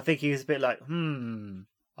 I think he was a bit like,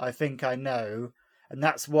 I think I know. And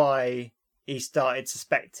that's why he started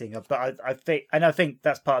suspecting. But I think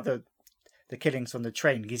that's part of the killings from the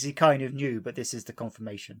train, because he kind of knew, but this is the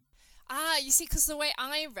confirmation. You see, because the way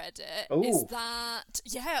I read it is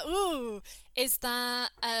that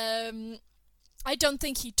I don't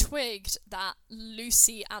think he twigged that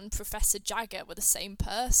Lucy and Professor Jaggett were the same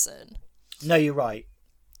person. No, you're right.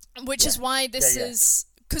 Which is why this is...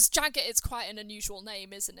 Because Jaggett is quite an unusual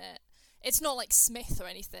name, isn't it? It's not like Smith or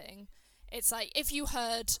anything. It's like, if you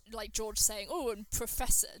heard like George saying, and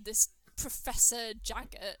Professor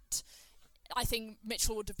Jaggett... I think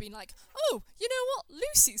Mitchell would have been like, oh, you know what?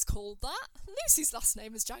 Lucy's called that. Lucy's last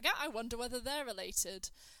name is Jaggett. I wonder whether they're related.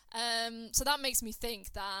 So that makes me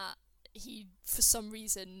think that he, for some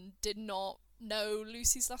reason, did not know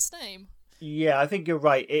Lucy's last name. Yeah, I think you're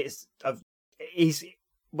right. He's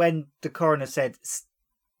when the coroner said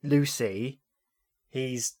Lucy,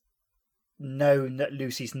 he's known that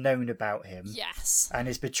Lucy's known about him. Yes. And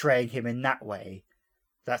is betraying him in that way.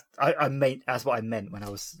 That's what I meant when I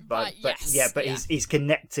was, he's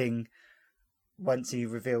connecting once he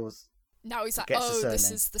reveals. Now he's like,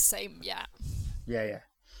 this is the same, yeah.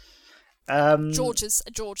 George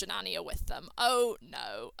and Annie are with them. Oh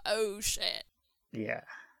no, oh shit. Yeah.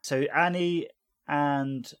 So Annie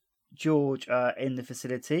and George are in the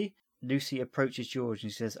facility. Lucy approaches George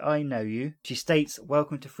and says, "I know you." She states,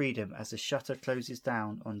 "Welcome to freedom," as the shutter closes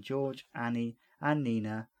down on George, Annie, and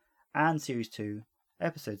Nina, and Series 2.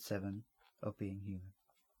 Episode 7 of Being Human.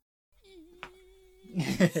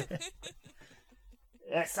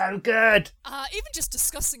 It's so good! Even just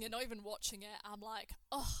discussing it, not even watching it, I'm like,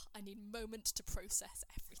 I need a moment to process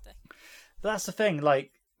everything. That's the thing,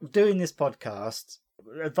 like, doing this podcast,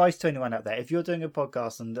 advice to anyone out there, if you're doing a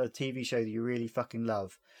podcast on a TV show that you really fucking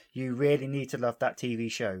love, you really need to love that TV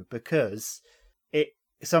show, because it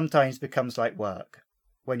sometimes becomes like work.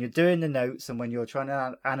 When you're doing the notes and when you're trying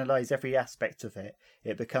to analyse every aspect of it,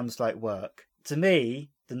 it becomes like work. To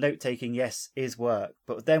me, the note-taking, yes, is work.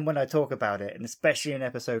 But then when I talk about it, and especially in an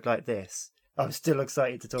episode like this, I'm still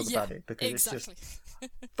excited to talk about it because it's just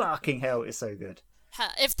fucking hell, it's so good.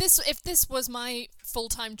 If this was my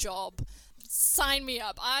full-time job, sign me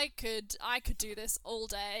up. I could do this all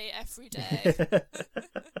day, every day.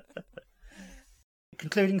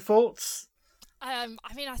 Concluding thoughts? I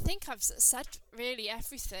think I've said really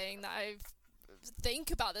everything that I think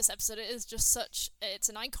about this episode. It is just it's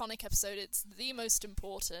an iconic episode. It's the most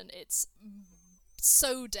important. It's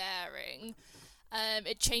so daring.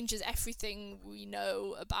 It changes everything we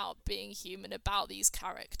know about being human, about these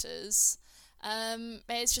characters.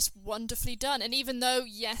 It's just wonderfully done. And even though,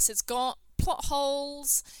 yes, it's got plot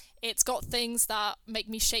holes, It's got things that make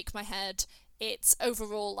me shake my head. It's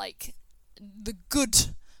overall, like, the good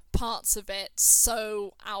parts of it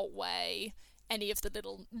so outweigh any of the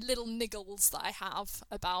little niggles that I have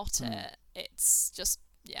about it. It's just,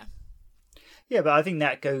 yeah. Yeah, but I think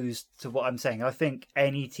that goes to what I'm saying. I think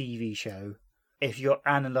any TV show, if you're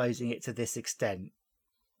analysing it to this extent,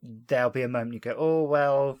 there'll be a moment you go, oh,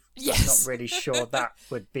 well, yes. I'm not really sure that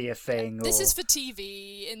would be a thing. This is for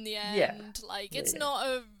TV in the end. Yeah. Like, it's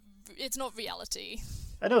not reality.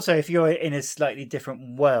 And also, if you're in a slightly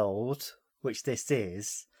different world, which this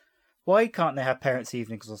is, why can't they have parents'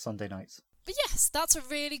 evenings on Sunday nights? But yes, that's a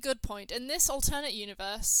really good point. In this alternate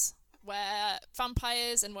universe, where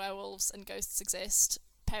vampires and werewolves and ghosts exist,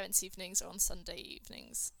 parents' evenings are on Sunday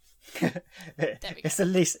evenings. There we go. It's the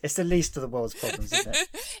least of the world's problems, isn't it?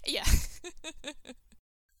 Yeah.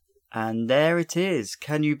 And there it is.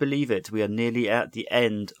 Can you believe it? We are nearly at the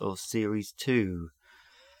end of Series 2.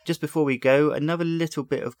 Just before we go, another little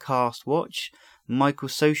bit of cast watch. Michael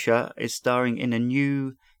Socha is starring in a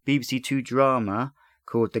new BBC Two drama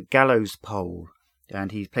called The Gallows Pole,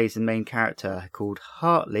 and he plays the main character called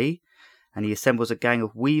Hartley, and he assembles a gang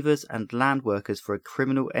of weavers and land workers for a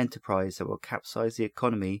criminal enterprise that will capsize the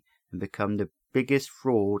economy and become the biggest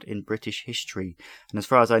fraud in British history. And as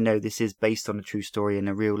far as I know, this is based on a true story and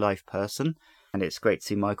a real life person, and it's great to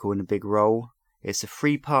see Michael in a big role. It's a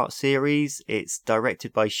 3-part series. It's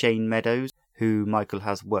directed by Shane Meadows, who Michael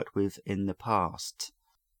has worked with in the past.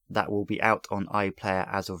 That will be out on iPlayer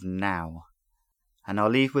as of now. And I'll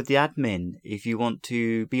leave with the admin. If you want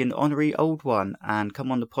to be an honorary old one and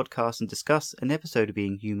come on the podcast and discuss an episode of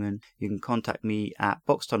Being Human, you can contact me at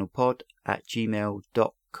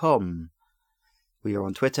boxtunnelpod@gmail.com. We are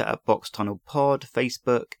on Twitter at BoxTunnelPod,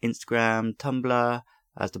 Facebook, Instagram, Tumblr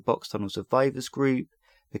as the Box Tunnel Survivors Group.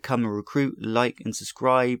 Become a recruit, like and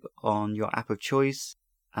subscribe on your app of choice.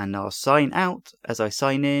 And I'll sign out as I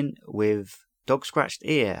sign in with Dog Scratched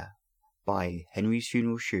Ear by Henry's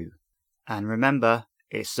Funeral Shoe. And remember,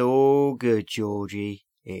 it's all good, Georgie.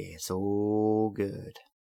 It's all good.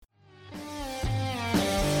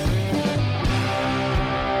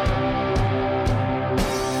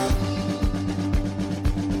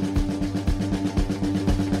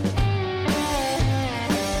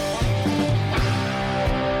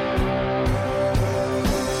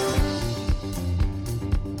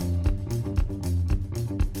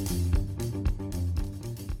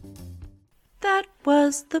 That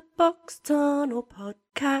was the Box Tunnel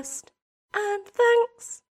Podcast, and thanks